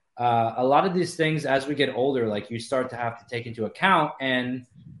a lot of these things, as we get older, like, you start to have to take into account, and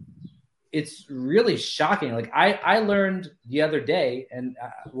it's really shocking. Like, I learned the other day, and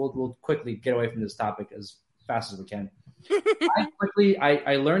we'll quickly get away from this topic as fast as we can.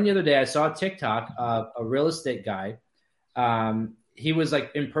 I learned the other day, I saw a TikTok of a real estate guy. He was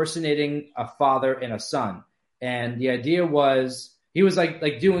like impersonating a father and a son. And the idea was he was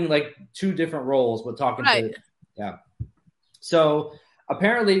like doing like two different roles, but talking to, yeah. So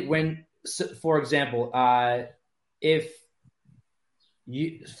apparently for example, if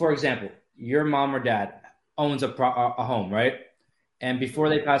you, for example, your mom or dad owns a home, right? And before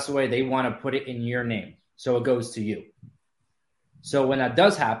they pass away, they want to put it in your name. So it goes to you. So when that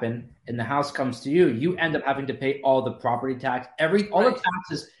does happen and the house comes to you, you end up having to pay all the property tax, all the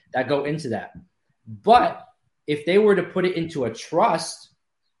taxes that go into that. But if they were to put it into a trust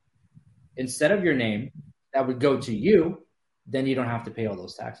instead of your name, that would go to you, then you don't have to pay all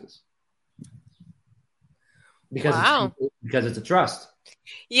those taxes. Because it's a trust.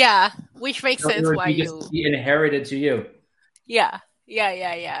 Yeah, which makes sense why you inherited to you. Yeah.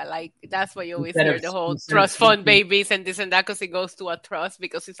 Like that's why you always hear the whole trust fund babies and this and that, because it goes to a trust,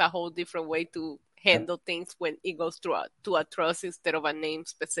 because it's a whole different way to handle things when it goes to a trust instead of a name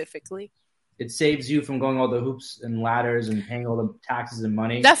specifically. It saves you from going all the hoops and ladders and paying all the taxes and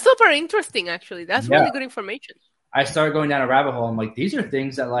money. That's super interesting, actually. That's really good information. I started going down a rabbit hole. I'm like, these are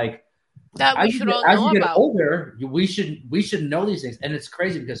things that like that we should all know about. As you get older, we should know these things, and it's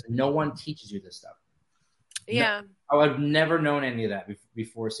crazy because no one teaches you this stuff. Yeah. No, I've never known any of that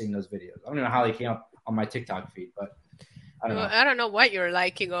before seeing those videos. I don't know how they came up on my TikTok feed, but I don't know. I don't know what you're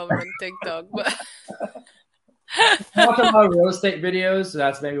liking over on TikTok, but I watch a lot of real estate videos, so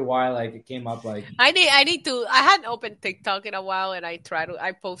that's maybe why like it came up. Like I need to. I hadn't opened TikTok in a while, and I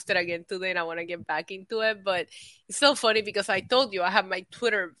posted again today, and I want to get back into it. But it's so funny because I told you I have my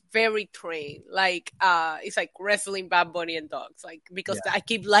Twitter very trained, like it's like wrestling Bad Bunny and dogs, like because I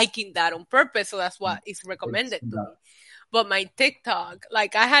keep liking that on purpose, so that's what is recommended to me. But my TikTok,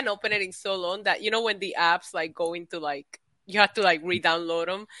 like I hadn't opened it in so long that when the apps like go into like. You have to like re-download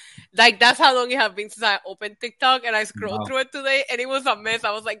them. Like that's how long it has been since I opened TikTok, and I scrolled through it today, and it was a mess.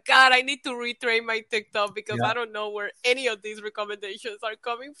 I was like, God, I need to retrain my TikTok because I don't know where any of these recommendations are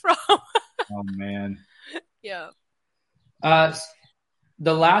coming from. Oh man. Yeah.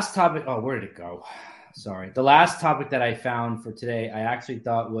 The last topic. Oh, where did it go? Sorry. The last topic that I found for today, I actually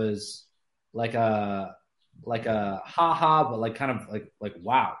thought was like a haha, but like kind of like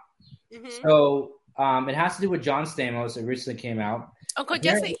wow. Mm-hmm. So. It has to do with John Stamos. It recently came out. Uncle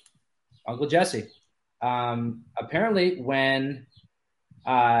Jesse. Apparently, when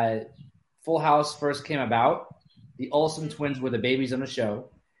Full House first came about, the Olsen twins were the babies on the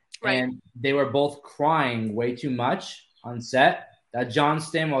show. Right. And they were both crying way too much on set that John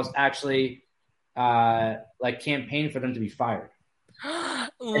Stamos actually campaigned for them to be fired.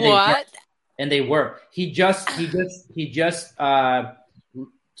 What? And they were. He just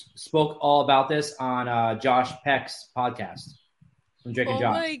spoke all about this on Josh Peck's podcast from Drake and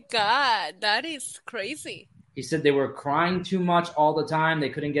Josh. Oh my God, that is crazy. He said they were crying too much all the time. They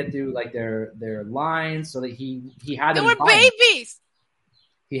couldn't get through like their lines, so that he had them. They were babies.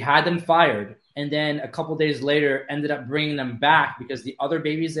 He had them fired, and then a couple days later ended up bringing them back because the other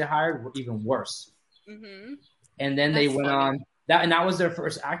babies they hired were even worse. Mm-hmm. And then they went on and that was their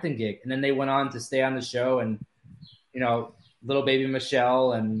first acting gig, and then they went on to stay on the show and little baby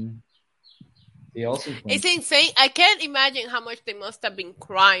Michelle and the Olsen twins. It's insane. I can't imagine how much they must have been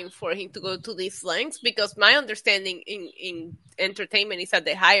crying for him to go to these lengths, because my understanding in entertainment is that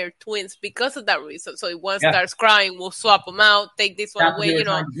they hire twins because of that reason. So if one starts crying, we'll swap them out, take this one away,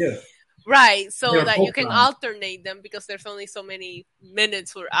 Right, so that you can alternate them, because there's only so many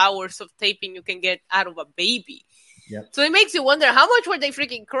minutes or hours of taping you can get out of a baby. Yep. So it makes you wonder how much were they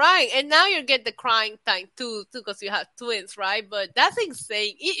freaking crying, and now you get the crying time too because you have twins, right? But that's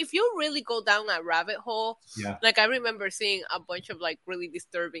insane. If you really go down a rabbit hole, like I remember seeing a bunch of like really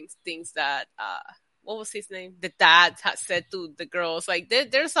disturbing things that what was his name? The dad had said to the girls. Like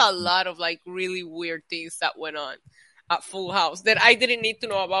there's a lot of like really weird things that went on at Full House that I didn't need to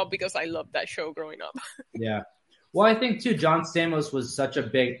know about because I loved that show growing up. Yeah. Well, I think too, John Stamos was such a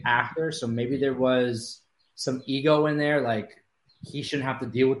big actor, so maybe there was some ego in there, like he shouldn't have to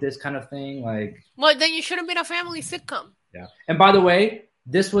deal with this kind of thing. Like, well, then you shouldn't be a family sitcom. Yeah. And by the way,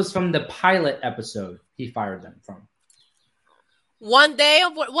 this was from the pilot episode he fired them from. One day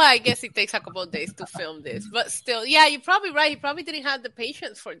of well, I guess it takes a couple of days to film this, but still, yeah, you're probably right. He probably didn't have the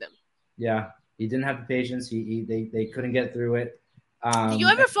patience for them. Yeah, he didn't have the patience. They couldn't get through it. Did you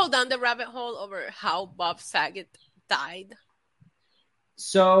ever fall down the rabbit hole over how Bob Saget died?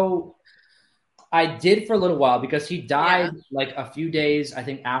 So I did for a little while because he died like a few days, I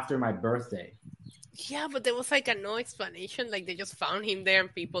think, after my birthday. Yeah, but there was like a no explanation. Like they just found him there,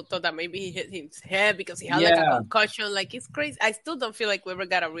 and people thought that maybe he hit his head because he had like a concussion. Like it's crazy. I still don't feel like we ever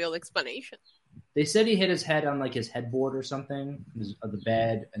got a real explanation. They said he hit his head on like his headboard or something of the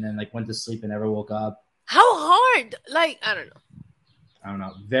bed, and then like went to sleep and never woke up. How hard? Like I don't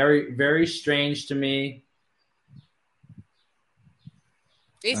know. Very, very strange to me.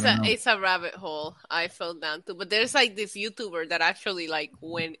 It's a rabbit hole I fell down to. But there's like this YouTuber that actually like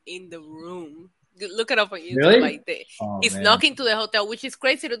went in the room. Look it up on YouTube. Really? Like he's knocking to the hotel, which is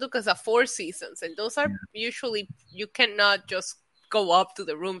crazy to do because of 4 seasons, and those are usually you cannot just go up to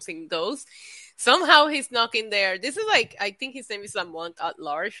the rooms in those. Somehow he's knocking there. This is like I think his name is Lamont at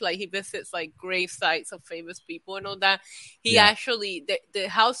Large. Like he visits like grave sites of famous people and all that. He actually the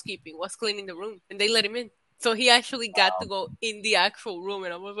housekeeping was cleaning the room and they let him in. So he actually got to go in the actual room,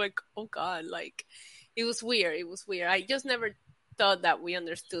 and I was like, oh God, like it was weird. It was weird. I just never thought that we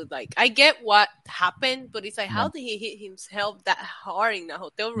understood. Like I get what happened, but it's like how did he hit himself that hard in a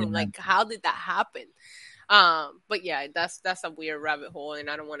hotel room? Like how did that happen? But yeah, that's a weird rabbit hole, and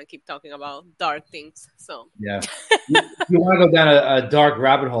I don't want to keep talking about dark things. So yeah, you want to go down a dark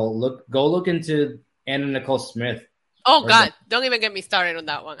rabbit hole? Go look into Anna Nicole Smith. Oh God, don't even get me started on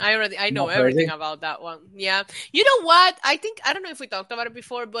that one. I know everything about that one. Yeah. You know what? I don't know if we talked about it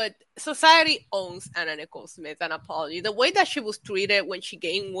before, but society owns Anna Nicole Smith an apology. The way that she was treated when she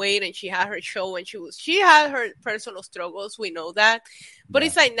gained weight and she had her show and she had her personal struggles, we know that. But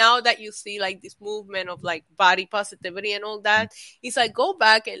it's like now that you see like this movement of like body positivity and all that, it's like go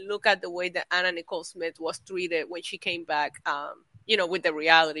back and look at the way that Anna Nicole Smith was treated when she came back with the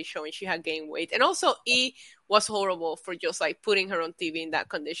reality show and she had gained weight. And also E was horrible for just like putting her on TV in that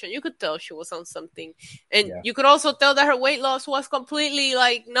condition. You could tell she was on something. And you could also tell that her weight loss was completely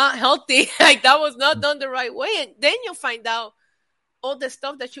like not healthy. Like that was not done the right way. And then you find out all the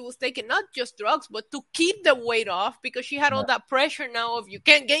stuff that she was taking, not just drugs, but to keep the weight off because she had all that pressure now of you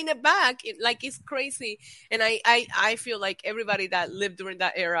can't gain it back. It's crazy. And I feel like everybody that lived during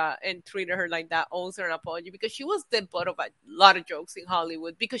that era and treated her like that owes her an apology because she was the butt of a lot of jokes in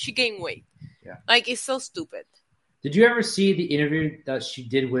Hollywood because she gained weight. Yeah. Like, it's so stupid. Did you ever see the interview that she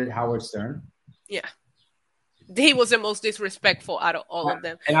did with Howard Stern? Yeah. He was the most disrespectful out of all of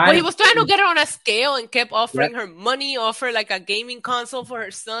them. But he was trying to get her on a scale and kept offering her money, offer like a gaming console for her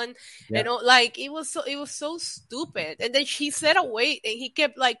son. And like it was so stupid. And then she set a weight and he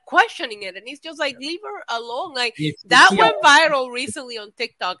kept like questioning it. And he's just like, leave her alone. Like that went viral recently on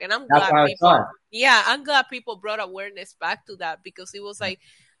TikTok. And I'm glad people brought awareness back to that because it was like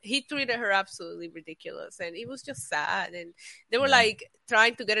he treated her absolutely ridiculous and it was just sad. And they were like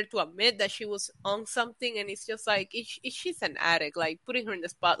trying to get her to admit that she was on something. And it's just like, she's an addict, like putting her in the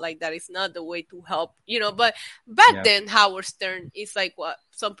spotlight, that is not the way to help, but back then Howard Stern is like what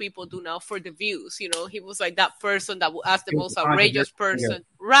some people do now for the views. He was like that person that would ask the most outrageous person,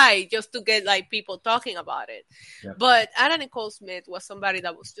 right? Just to get like people talking about it. But Anna Nicole Smith was somebody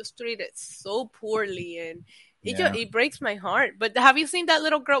that was just treated so poorly and it breaks my heart. But have you seen that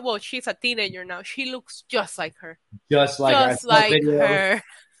little girl? Well, she's a teenager now. She looks just like her. Just like her.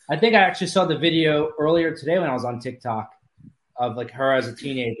 I think I actually saw the video earlier today when I was on TikTok of like her as a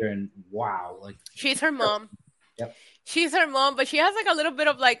teenager, and wow, like she's her mom. Yep. She's her mom, but she has like a little bit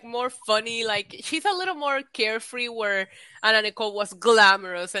of like more funny, like she's a little more carefree where Anna Nicole was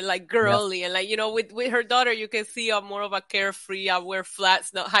glamorous and like girly and like, with her daughter, you can see more of a carefree, wear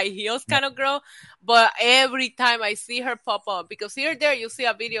flats, not high heels kind of girl. But every time I see her pop up, because here or there, you see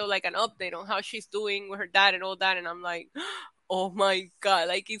a video, like an update on how she's doing with her dad and all that. And I'm like, oh my God,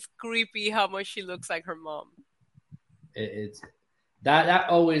 like it's creepy how much she looks like her mom. It's That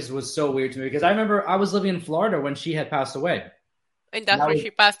always was so weird to me because I remember I was living in Florida when she had passed away. And that's when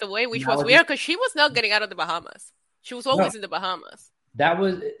she passed away, which was weird because she was not getting out of the Bahamas. She was always in the Bahamas.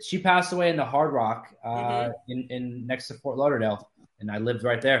 She passed away in the Hard Rock in next to Fort Lauderdale. And I lived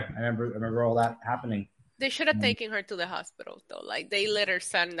right there. I remember all that happening. They should have taken her to the hospital though. Like they let her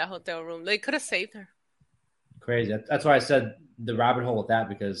sit in the hotel room. They could have saved her. Crazy. That's why I said the rabbit hole with that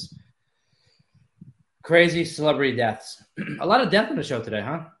because crazy celebrity deaths. A lot of death on the show today,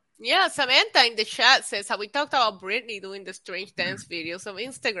 huh? Yeah, Samantha in the chat says, have we talked about Britney doing the strange dance videos on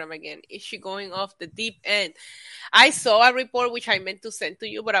Instagram again? Is she going off the deep end? I saw a report, which I meant to send to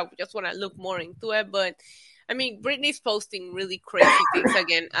you, but I just want to look more into it. But, I mean, Britney's posting really crazy things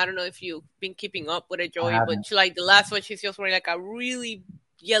again. I don't know if you've been keeping up with it, Joey, but like the last one, she's just wearing like a really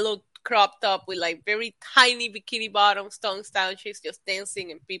yellow crop top with like very tiny bikini bottoms, tongues down. She's just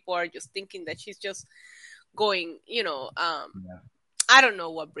dancing and people are just thinking that she's just going, I don't know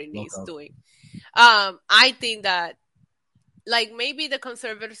what Britney is doing. I think that like maybe the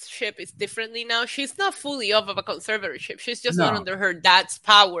conservatorship is differently now. She's not fully off of a conservatorship. She's just not under her dad's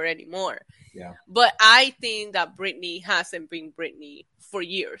power anymore. Yeah. But I think that Britney hasn't been Britney for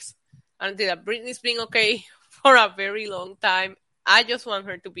years. I don't think that Britney's been okay for a very long time. I just want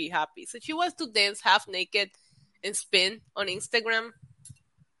her to be happy. So she wants to dance half naked and spin on Instagram.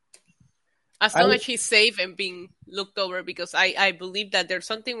 As long as she's safe and being looked over, because I believe that there's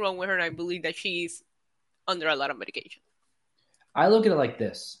something wrong with her, and I believe that she's under a lot of medication. I look at it like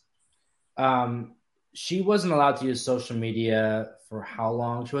this. She wasn't allowed to use social media for how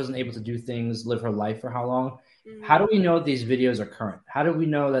long? She wasn't able to do things, live her life for how long? Mm-hmm. How do we know these videos are current? How do we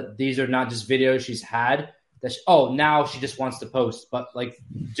know that these are not just videos she's had that now she just wants to post, but like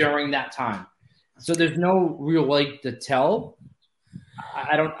during that time? So there's no real way to tell.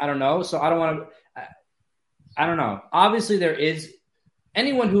 I don't know. So I don't want to. I don't know. Obviously, there is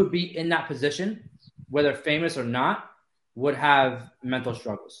anyone who would be in that position, whether famous or not, would have mental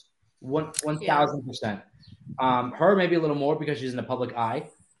struggles. 1,000%. Her maybe a little more because she's in the public eye,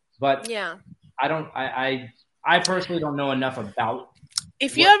 but yeah, I personally don't know enough about.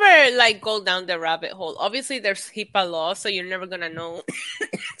 If you ever like go down the rabbit hole, obviously there's HIPAA law, so you're never gonna know.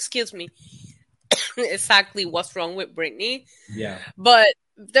 Excuse me. Exactly what's wrong with Britney. Yeah. But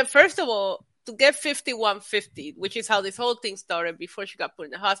first of all, to get 5150, which is how this whole thing started before she got put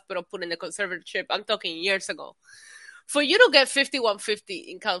in the hospital, put in the conservatorship, I'm talking years ago. For you to get 5150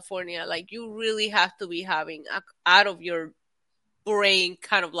 in California, like you really have to be having out of your brain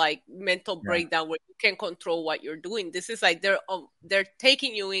kind of like mental breakdown where you can't control what you're doing. This is like they're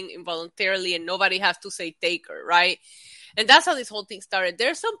taking you in involuntarily and nobody has to say take her, right? And that's how this whole thing started.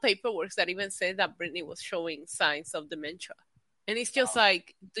 There's some paperwork that even said that Britney was showing signs of dementia. And it's just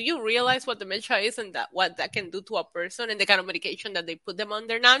like, do you realize what dementia is and what that can do to a person and the kind of medication that they put them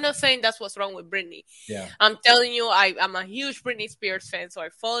under? Now, I'm not saying that's what's wrong with Britney. Yeah. I'm telling you, I'm a huge Britney Spears fan, so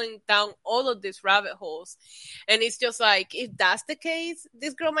I'm falling down all of these rabbit holes. And it's just like, if that's the case,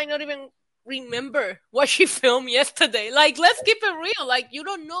 this girl might not even remember what she filmed yesterday. Like, let's keep it real. Like, you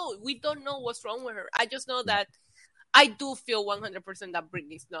don't know. We don't know what's wrong with her. I just know that I do feel 100% that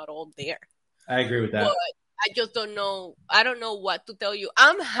Britney's not all there. I agree with that. But I just don't know. I don't know what to tell you.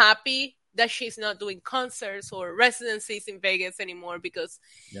 I'm happy that she's not doing concerts or residencies in Vegas anymore because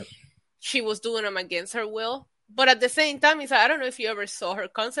she was doing them against her will. But at the same time, it's like, I don't know if you ever saw her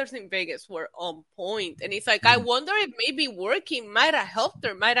concerts in Vegas were on point. And it's like, I wonder if maybe working might have helped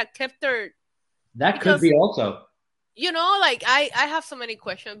her, might have kept her. That could be also. You know, like I have so many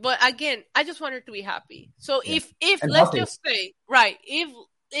questions, but again, I just want her to be happy. So if let's just say,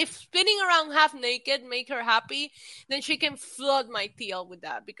 if spinning around half naked make her happy, then she can flood my TL with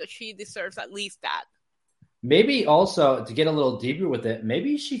that because she deserves at least that. Maybe also to get a little deeper with it,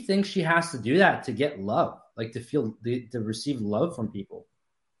 maybe she thinks she has to do that to get love, like to receive love from people.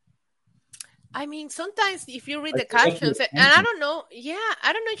 I mean, sometimes if you read the captions, and I don't know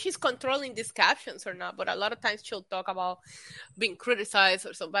if she's controlling these captions or not, but a lot of times she'll talk about being criticized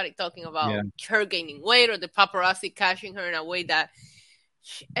or somebody talking about her gaining weight or the paparazzi catching her in a way that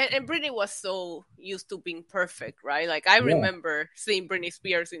and Britney was so used to being perfect, right? Like I remember seeing Britney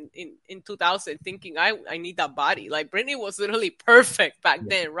Spears in 2000 thinking I need that body. Like Britney was literally perfect back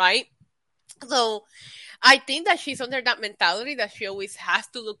then, right? So I think that she's under that mentality that she always has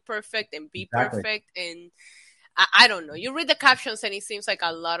to look perfect and be perfect. And I don't know. You read the captions and it seems like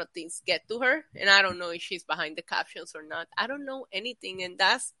a lot of things get to her. And I don't know if she's behind the captions or not. I don't know anything. And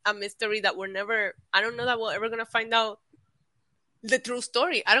that's a mystery that I don't know that we're ever going to find out the true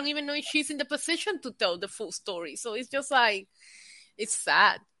story. I don't even know if she's in the position to tell the full story. So it's just like, it's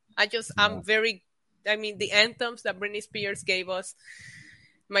sad. The anthems that Britney Spears gave us,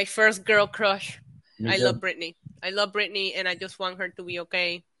 my first girl crush. I love Britney. And I just want her to be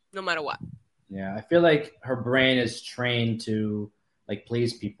okay no matter what. Yeah, I feel like her brain is trained to like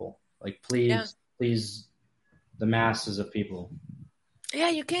please people. Like please the masses of people. Yeah,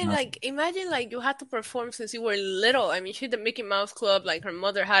 you can like imagine like you had to perform since you were little. I mean, she had the Mickey Mouse Club, like her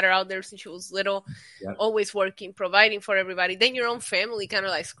mother had her out there since she was little, always working, providing for everybody. Then your own family kind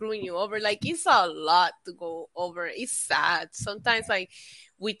of like screwing you over. Like it's a lot to go over. It's sad. Sometimes like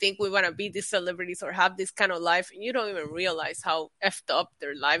we think we want to be these celebrities or have this kind of life, and you don't even realize how effed up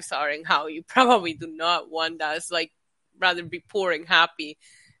their lives are and how you probably do not want that. It's like rather be poor and happy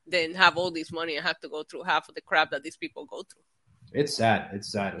than have all this money and have to go through half of the crap that these people go through. It's sad.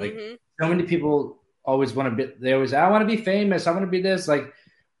 Like so many people always want to be. I want to be famous. I want to be this. Like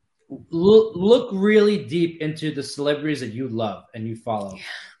look really deep into the celebrities that you love and you follow. Yeah.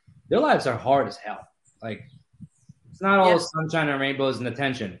 Their lives are hard as hell. Like it's not all sunshine and rainbows and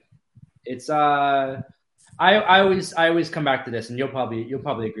attention. It's I I always come back to this, and you'll probably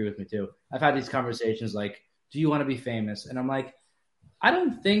agree with me too. I've had these conversations like, do you want to be famous? And I'm like, I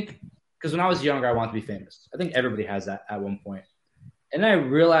don't think, because when I was younger, I wanted to be famous. I think everybody has that at one point. And I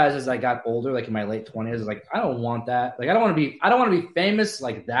realized as I got older, like in my late 20s, like I don't want that. Like I don't want to be famous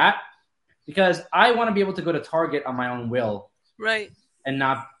like that, because I want to be able to go to Target on my own will, right? And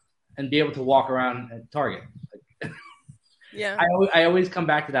be able to walk around at Target. Yeah. I always come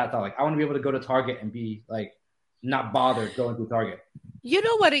back to that thought. Like, I want to be able to go to Target and be like, not bothered going to Target. You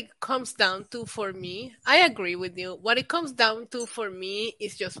know what it comes down to for me? I agree with you. What it comes down to for me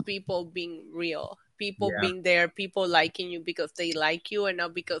is just people being real. People being there, people liking you because they like you and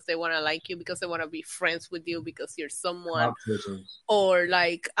not because they want to like you, because they want to be friends with you because you're someone. Or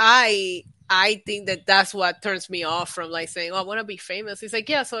like, I think that's what turns me off from like saying, oh, I want to be famous. It's like,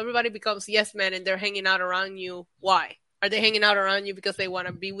 yeah, so everybody becomes yes man and they're hanging out around you. Why? Are they hanging out around you because they want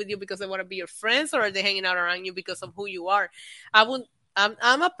to be with you, because they want to be your friends, or are they hanging out around you because of who you are?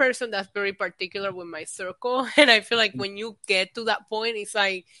 I'm a person that's very particular with my circle, and I feel like when you get to that point, it's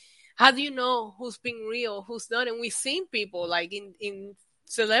like, how do you know who's being real, who's not? And we've seen people like in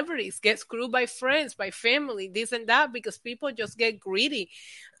celebrities get screwed by friends, by family, this and that, because people just get greedy.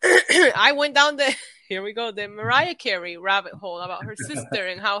 I went down the Mariah Carey rabbit hole about her sister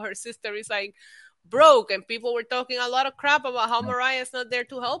and how her sister is like broke, and people were talking a lot of crap about how Mariah is not there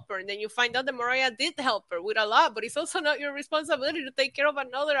to help her, and then you find out that Mariah did help her with a lot, but it's also not your responsibility to take care of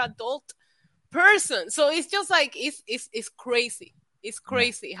another adult person. So it's just like it's crazy. It's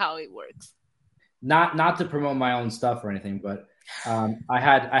crazy how it works. Not to promote my own stuff or anything, but I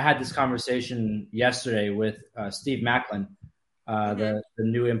had this conversation yesterday with Steve Macklin, the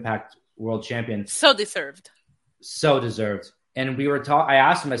new Impact World Champion. So deserved. And we were I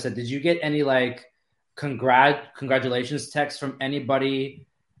asked him, I said, did you get any like congratulations text from anybody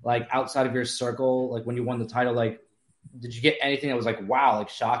like outside of your circle, like when you won the title? Like, did you get anything that was like, wow, like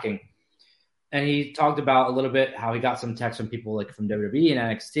shocking? And he talked about a little bit how he got some texts from people like from WWE and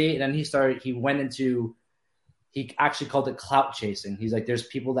NXT, and then he actually called it clout chasing. He's like, there's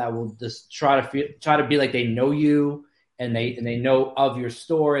people that will just try to be like they know you and they know of your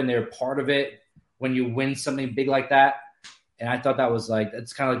store and they're part of it when you win something big like that. And I thought that was like,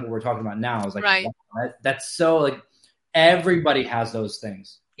 that's kind of like what we're talking about now. I was like, right. Wow, that's so like everybody has those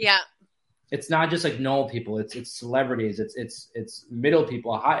things. Yeah. It's not just like normal people. It's celebrities. It's middle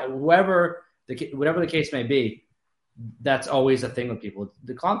people, whatever the case may be. That's always a thing with people.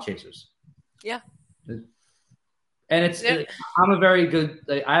 The clout chasers. Yeah. And I'm a very good,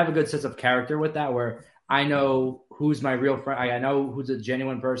 like, I have a good sense of character with that, where I know who's my real friend. I know who the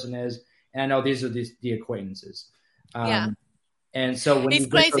genuine person is. And I know these are the acquaintances. And so when it's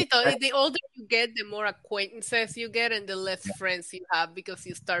crazy though, the older you get, the more acquaintances you get and the less friends you have, because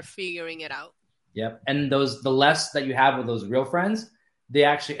you start figuring it out. Yep. And the less that you have with those real friends, they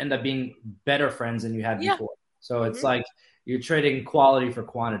actually end up being better friends than you had before. So it's like you're trading quality for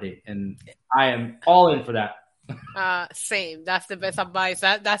quantity, and I am all in for that. Same. That's the best advice.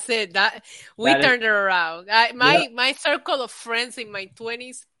 That's it. We turned it around. My circle of friends in my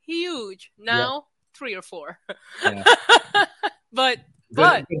 20s, huge. Now 3 or 4. But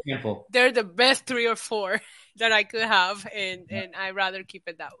they're the best 3 or 4 that I could have, and I'd rather keep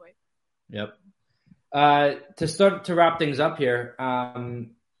it that way. Yep. To wrap things up here,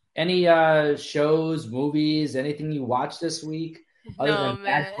 any shows, movies, anything you watched this week other than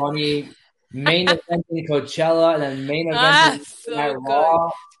Bad Bunny, main event in Coachella, and then main event in Raw?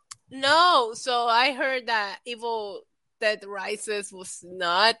 No, so I heard that Evil Dead Rises was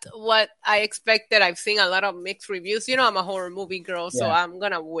not what I expected. I've seen a lot of mixed reviews. You know, I'm a horror movie girl, so I'm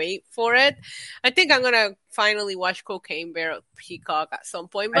going to wait for it. I think I'm going to finally watch Cocaine Bear at Peacock at some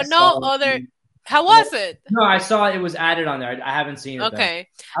point. But how was it? No, I saw it was added on there. I haven't seen it. Okay.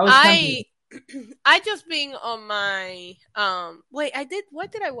 I just being on my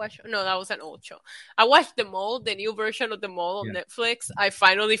what did I watch? No, that was an old show. I watched The Mole, the new version of The Mole on Netflix. I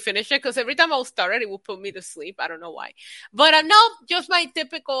finally finished it because every time I would start it would put me to sleep. I don't know why. But I'm not just my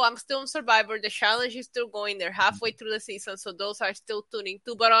typical, I'm still on Survivor. The challenge is still going. They're halfway through the season, so those are still tuning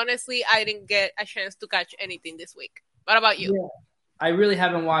too. But honestly, I didn't get a chance to catch anything this week. What about you? Yeah. I really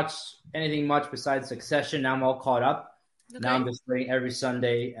haven't watched anything much besides Succession. Now I'm all caught up. Okay. Now I'm just waiting every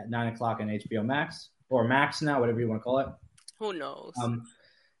Sunday at 9 o'clock on HBO Max, or Max now, whatever you want to call it. Who knows?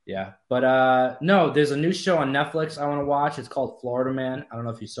 Yeah. But no, there's a new show on Netflix I want to watch. It's called Florida Man. I don't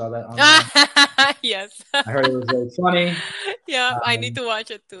know if you saw that on Yes. I heard it was very funny. Yeah, I need to watch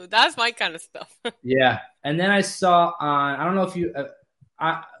it too. That's my kind of stuff. Yeah. And then I saw on, I don't know if you,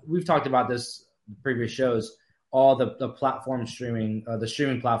 we've talked about this in previous shows, all the platform streaming, the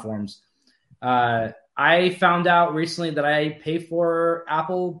streaming platforms. I found out recently that I pay for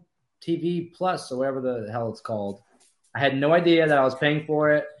Apple TV Plus or whatever the hell it's called. I had no idea that I was paying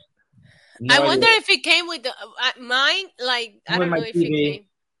for it. I wonder if it came with mine. Like, I don't know if it came.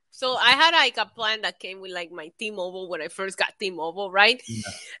 So I had like a plan that came with like my T-Mobile when I first got T-Mobile, right? Yeah.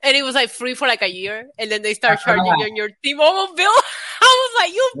 And it was like free for like a year, and then they start charging you on your T-Mobile bill. I was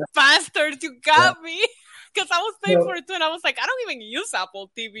like, you bastards, you got me. Because I was paying for it too, and I was like, I don't even use Apple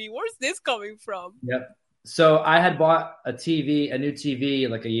TV. Where's this coming from? Yep. So I had bought a new TV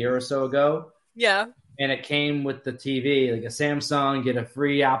like a year or so ago. Yeah. And it came with the TV, like a Samsung, get a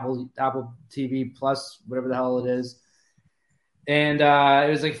free Apple TV Plus, whatever the hell it is. And it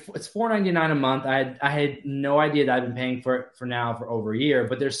was like, it's $4.99 a month. I had no idea that I've been paying for it for over a year.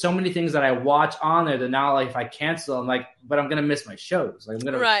 But there's so many things that I watch on there that now, like, if I cancel, I'm like, but I'm gonna miss my shows. Like,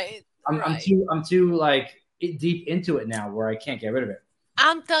 I'm too like deep into it now where I can't get rid of it.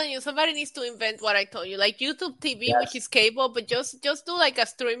 I'm telling you, somebody needs to invent what I told you, like YouTube TV, yes, which is cable, but just do like a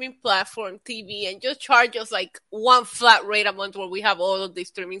streaming platform TV and just charge us like one flat rate a month where we have all of the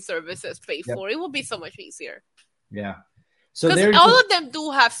streaming services paid for. It would be so much easier. Yeah. So all of them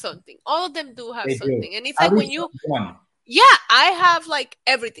do have something. All of them do have something. And it's like when you... Yeah, I have like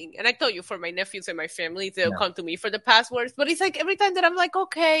everything. And I told you, for my nephews and my family, they'll come to me for the passwords. But it's like every time that I'm like,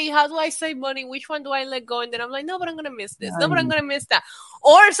 okay, how do I save money? Which one do I let go? And then I'm like, no, but I'm going to miss this. No, but I'm going to miss that.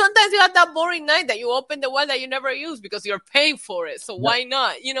 Or sometimes you have that boring night that you open the one that you never use because you're paying for it. So why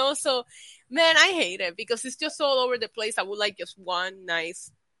not? You know, so man, I hate it because it's just all over the place. I would like just one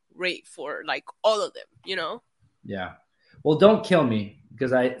nice rate for like all of them, you know? Yeah. Well, don't kill me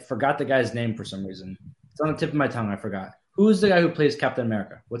because I forgot the guy's name for some reason. It's on the tip of my tongue. I forgot. Who's the guy who plays Captain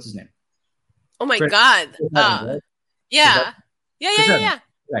America? What's his name? Oh my God. Chris Evans, right? Yeah. Yeah.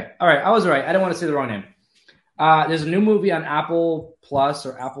 Right. All right. I was right. I don't want to say the wrong name. There's a new movie on Apple Plus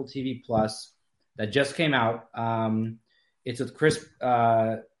or Apple TV Plus that just came out. It's with Chris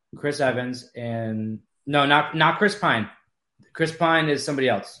Evans and not Chris Pine. Chris Pine is somebody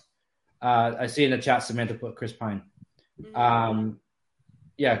else. I see in the chat Samantha put Chris Pine.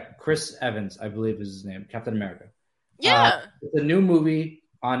 Chris Evans, I believe is his name, Captain America. Yeah, it's a new movie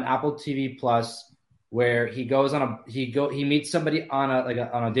on Apple TV Plus where he meets somebody on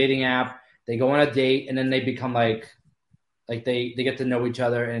a dating app. They go on a date and then they become like they get to know each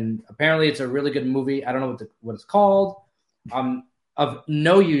other. And apparently, it's a really good movie. I don't know what it's called. Of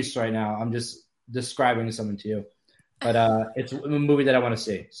no use right now. I'm just describing something to you, but it's a movie that I want to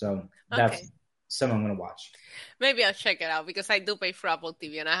see. So that's something I'm going to watch. Maybe I'll check it out because I do pay for Apple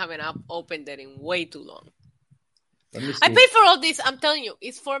TV and I haven't opened it in way too long. I pay for all this. I'm telling you,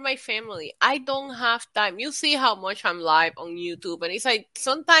 it's for my family. I don't have time. You see how much I'm live on YouTube. And it's like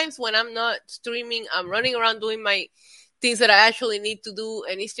sometimes when I'm not streaming, I'm running around doing my things that I actually need to do.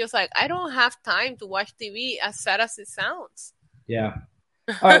 And it's just like, I don't have time to watch TV, as sad as it sounds. Yeah.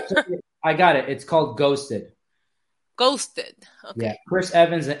 All right. So I got it. It's called Ghosted. Ghosted. Okay. Yeah. Chris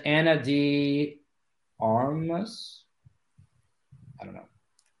Evans and Anna de Armas. I don't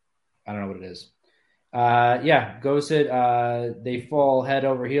know what it is. Ghosted. They fall head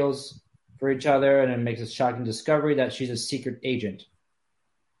over heels for each other, and it makes a shocking discovery that she's a secret agent.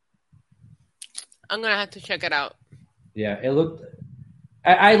 I'm gonna have to check it out. Yeah, it looked.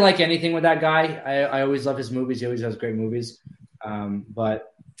 I like anything with that guy. I always love his movies. He always has great movies.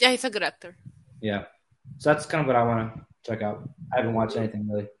 But yeah, he's a good actor. Yeah, so that's kind of what I want to check out. I haven't watched anything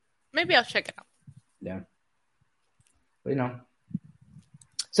really. Maybe I'll check it out. Yeah, but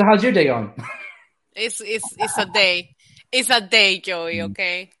So how's your day going? It's a day. It's a day, Joey,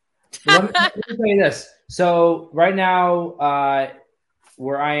 okay? Let me tell you this. So right now,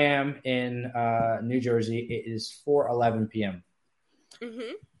 where I am in New Jersey, it is 4:11 p.m.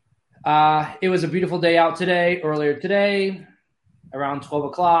 Mm-hmm. It was a beautiful day out earlier today, around 12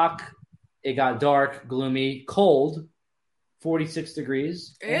 o'clock. It got dark, gloomy, cold, 46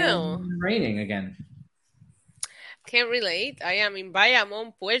 degrees, and raining again. Can't relate. I am in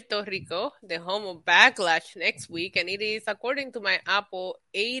Bayamon, Puerto Rico, the home of Backlash next week, and it is, according to my Apple,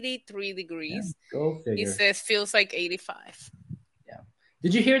 83 degrees. Yeah, go figure. It says feels like 85. Yeah.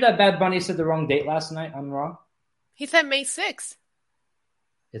 Did you hear that Bad Bunny said the wrong date last night on Raw? He said May 6th.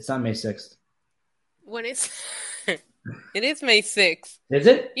 It's not May 6th. When it's... It is May 6th. Is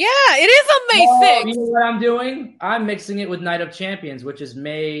it? Yeah, it is on May 6th. You know what I'm doing? I'm mixing it with Night of Champions, which is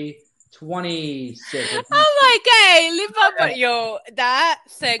May 26th. I'm like, hey, live up. Yo, that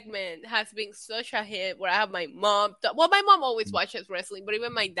segment has been such a hit where I have my mom. Well, my mom always watches wrestling, but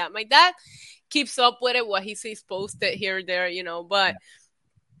even my dad. My dad keeps up with it, what he sees posted here or there, But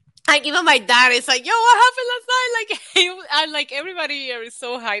Like even my dad is like, "Yo, what happened last night?" And like everybody here is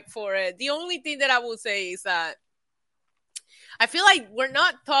so hyped for it. The only thing that I will say is that I feel like we're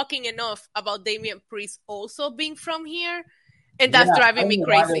not talking enough about Damian Priest also being from here. And that's driving me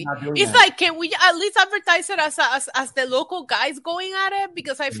crazy. It's like, can we at least advertise it as the local guys going at it?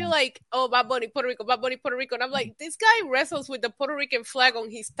 Because I feel like, oh, Bad Bunny, Puerto Rico, Bad Bunny, Puerto Rico. And I'm like, this guy wrestles with the Puerto Rican flag on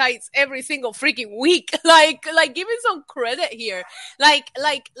his tights every single freaking week. Like, give him some credit here. Like,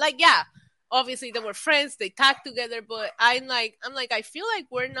 yeah. Obviously, they were friends. They tagged together. But I feel like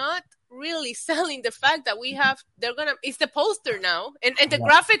we're not really selling the fact that it's the poster now and the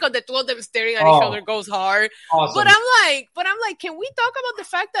graphic of the two of them staring at each other goes hard. Awesome. But I'm like, can we talk about the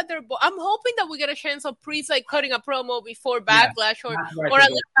fact that I'm hoping that we get a chance of Priest like cutting a promo before Backlash or a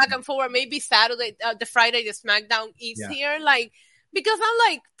little back and forward, maybe Saturday, the Friday, the SmackDown East here, like, because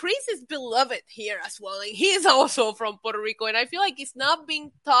I'm like, Priest is beloved here as well, and he is also from Puerto Rico, and I feel like it's not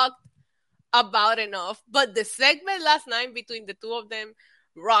being talked about enough. But the segment last night between the two of them,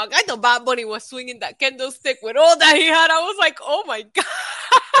 wrong. I thought Bad Bunny was swinging that candlestick with all that he had. I was like, oh my God.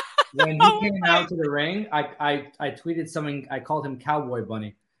 When he came out to the ring, I tweeted something. I called him Cowboy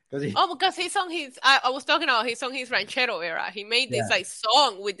Bunny. Because he's on his, I was talking about he's on his ranchero era. He made this like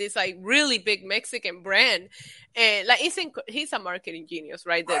song with this like really big Mexican brand, and like he's a marketing genius,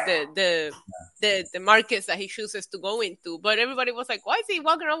 right? The markets that he chooses to go into. But everybody was like, why is he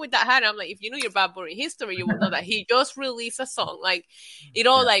walking around with that hat? And I'm like, if you know your Bad Bunny history, you will know that he just released a song. Like it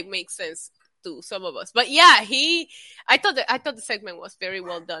all like makes sense to some of us. But yeah, I thought the segment was very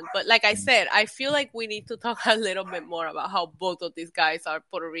well done. But like I said, I feel like we need to talk a little bit more about how both of these guys are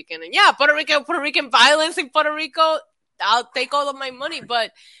Puerto Rican. And yeah, Puerto Rican violence in Puerto Rico, I'll take all of my money,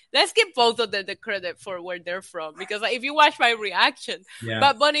 but let's give both of them the credit for where they're from. Because like, if you watch my reaction,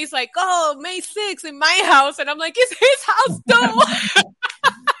 Bad Bunny's like, oh, May 6th in my house. And I'm like, it's his house though.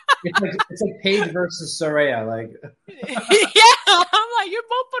 It's like Paige versus Soraya, like. Yeah, I'm like, you're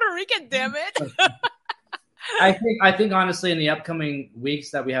both Puerto Rican, damn it. I think honestly, in the upcoming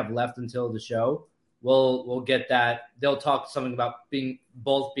weeks that we have left until the show, we'll get that. They'll talk something about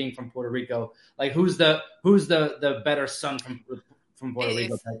both being from Puerto Rico. Like who's the better son from Puerto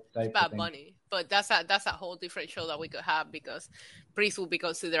Rico? Type Bad Bunny. But that's a whole different show that we could have, because Priest will be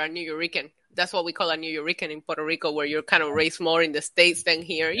considered a New Yorican. That's what we call a New Yorican in Puerto Rico, where you're kind of raised more in the States than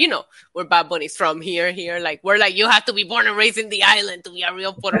here. You know, where Bad Bunny's from here. Like, we're like, you have to be born and raised in the island to be a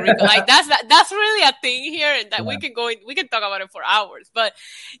real Puerto Rican. Like, that's really a thing here, and that we can talk about it for hours. But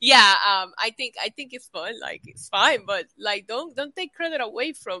yeah, I think it's fun. Like, it's fine, but like, don't take credit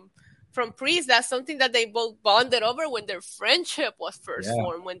away from Priest. That's something that they both bonded over when their friendship was first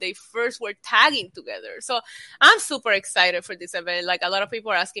formed, when they first were tagging together. So I'm super excited for this event. Like, a lot of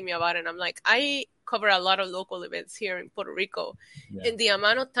people are asking me about it, and I'm like, I cover a lot of local events here in Puerto Rico. And the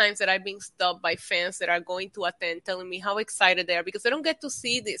amount of times that I've been stopped by fans that are going to attend telling me how excited they are, because they don't get to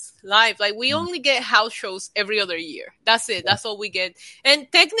see this live. Like, we only get house shows every other year. That's it. That's all we get. And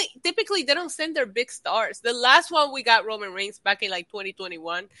typically they don't send their big stars. The last one we got Roman Reigns back in like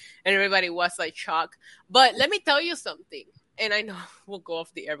 2021, and everybody was like shocked. But let me tell you something. And I know we'll go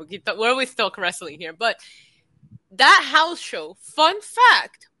off the air, but we're still wrestling here. But that house show, fun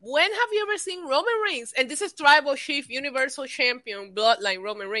fact, when have you ever seen Roman Reigns, and this is Tribal Chief, Universal Champion, Bloodline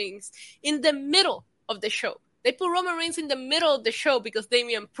Roman Reigns, in the middle of the show? They put Roman Reigns in the middle of the show because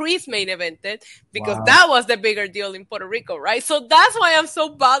Damian Priest main evented, because that was the bigger deal in Puerto Rico, right? So that's why I'm so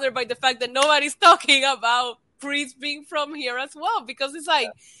bothered by the fact that nobody's talking about Priest being from here as well, because it's like,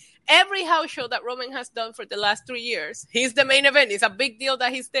 every house show that Roman has done for the last 3 years, he's the main event. It's a big deal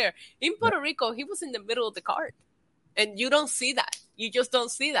that he's there. In Puerto Rico, he was in the middle of the card. And you don't see that. You just don't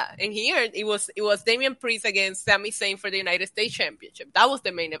see that. And here, it was Damian Priest against Sami Zayn for the United States Championship. That was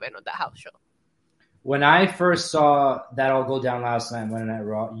the main event of that house show. When I first saw that all go down last night, Monday Night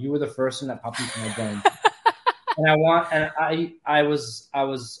Raw, you were the first one that popped into my brain. I was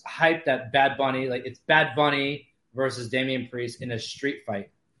hyped that Bad Bunny, like, it's Bad Bunny versus Damian Priest in a street fight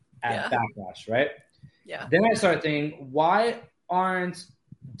at Backlash, right? Yeah. Then I started thinking, why aren't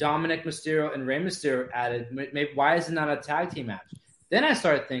Dominic Mysterio and Rey Mysterio added? Maybe, why is it not a tag team match? Then I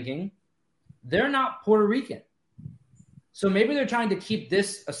started thinking, they're not Puerto Rican, so maybe they're trying to keep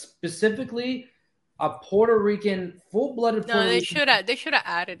this specifically a Puerto Rican, full-blooded. No, they should have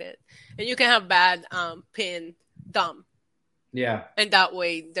added it, and you can have Bad pin Dom. Yeah, and that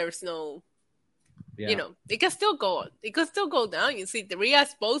way there's no. Yeah. You know, it can still go down. You see,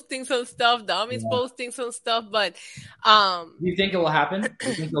 Rhea's posting some stuff, Dom is posting some stuff, but do you think it will happen? Do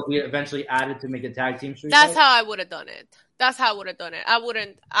you think they'll be eventually added to make a tag team street That's fight? how I would have done it. That's how I would have done it.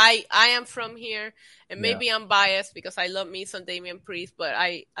 I am from here, and maybe I'm biased because I love me some Damian Priest, but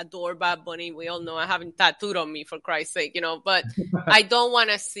I adore Bad Bunny. We all know I have him tattooed on me, for Christ's sake, but I don't want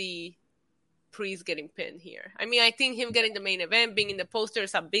to see Priest getting pinned here. I mean, I think him getting the main event, being in the poster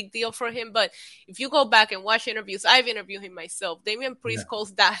is a big deal for him, but if you go back and watch interviews, I've interviewed him myself. Damian Priest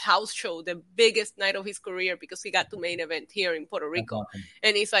calls that house show the biggest night of his career because he got the main event here in Puerto Rico. Awesome.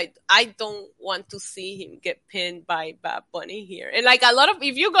 And he's like, I don't want to see him get pinned by Bad Bunny here. And like a lot of,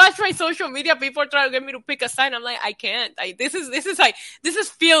 if you go to my social media, people try to get me to pick a side. I'm like, I can't. This is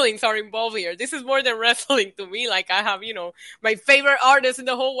feelings are involved here. This is more than wrestling to me. Like I have, my favorite artist in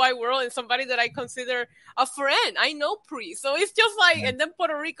the whole wide world and somebody that I consider a friend. I know Priest. So it's just like, and then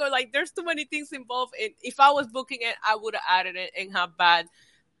Puerto Rico, like there's too many things involved. And if I was booking it, I would have added it and have Bad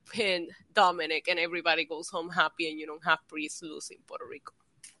pin Dominic and everybody goes home happy and you don't have Priest losing Puerto Rico.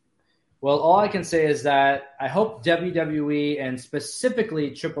 Well, all I can say is that I hope WWE and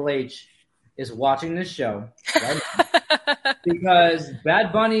specifically Triple H is watching this show. Right? Because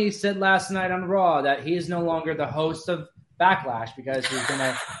Bad Bunny said last night on Raw that he is no longer the host of Backlash because he's going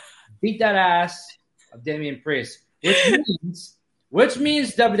to beat that ass of Damian Priest, which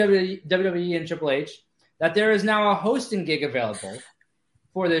means WWE and Triple H that there is now a hosting gig available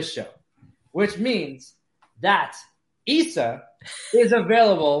for this show, which means that Issa is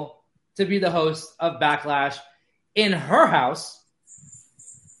available to be the host of Backlash in her house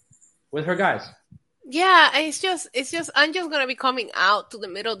with her guys. Yeah, it's just I'm just gonna be coming out to the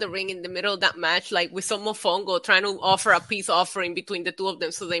middle of the ring in the middle of that match, like with some mofongo trying to offer a peace offering between the two of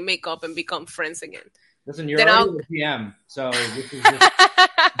them so they make up and become friends again. Listen, you're already the PM, so this is just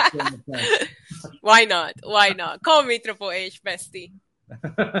Why not? Call me Triple H, bestie.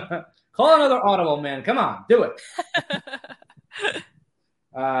 Call another audible, man. Come on, do it.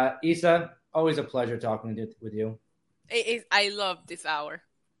 Issa, always a pleasure talking with you. I love this hour.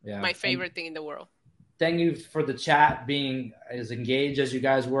 Yeah, my favorite thing in the world. Thank you for the chat being as engaged as you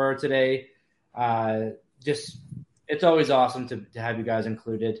guys were today. It's always awesome to have you guys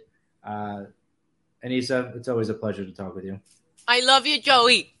included. And Issa, it's always a pleasure to talk with you. I love you,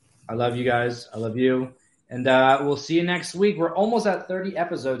 Joey. I love you guys. I love you. And we'll see you next week. We're almost at 30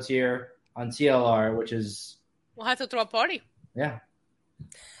 episodes here on TLR, which is... We'll have to throw a party. Yeah.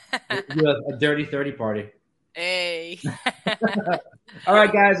 We'll do a dirty 30 party. Hey. All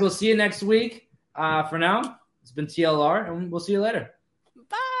right, guys. We'll see you next week. For now, it's been TLR, and we'll see you later.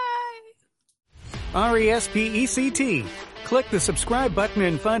 Bye. RESPECT. Click the subscribe button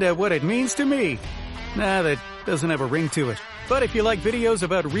and find out what it means to me. Nah, that doesn't have a ring to it. But if you like videos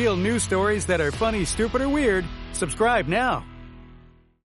about real news stories that are funny, stupid, or weird, subscribe now.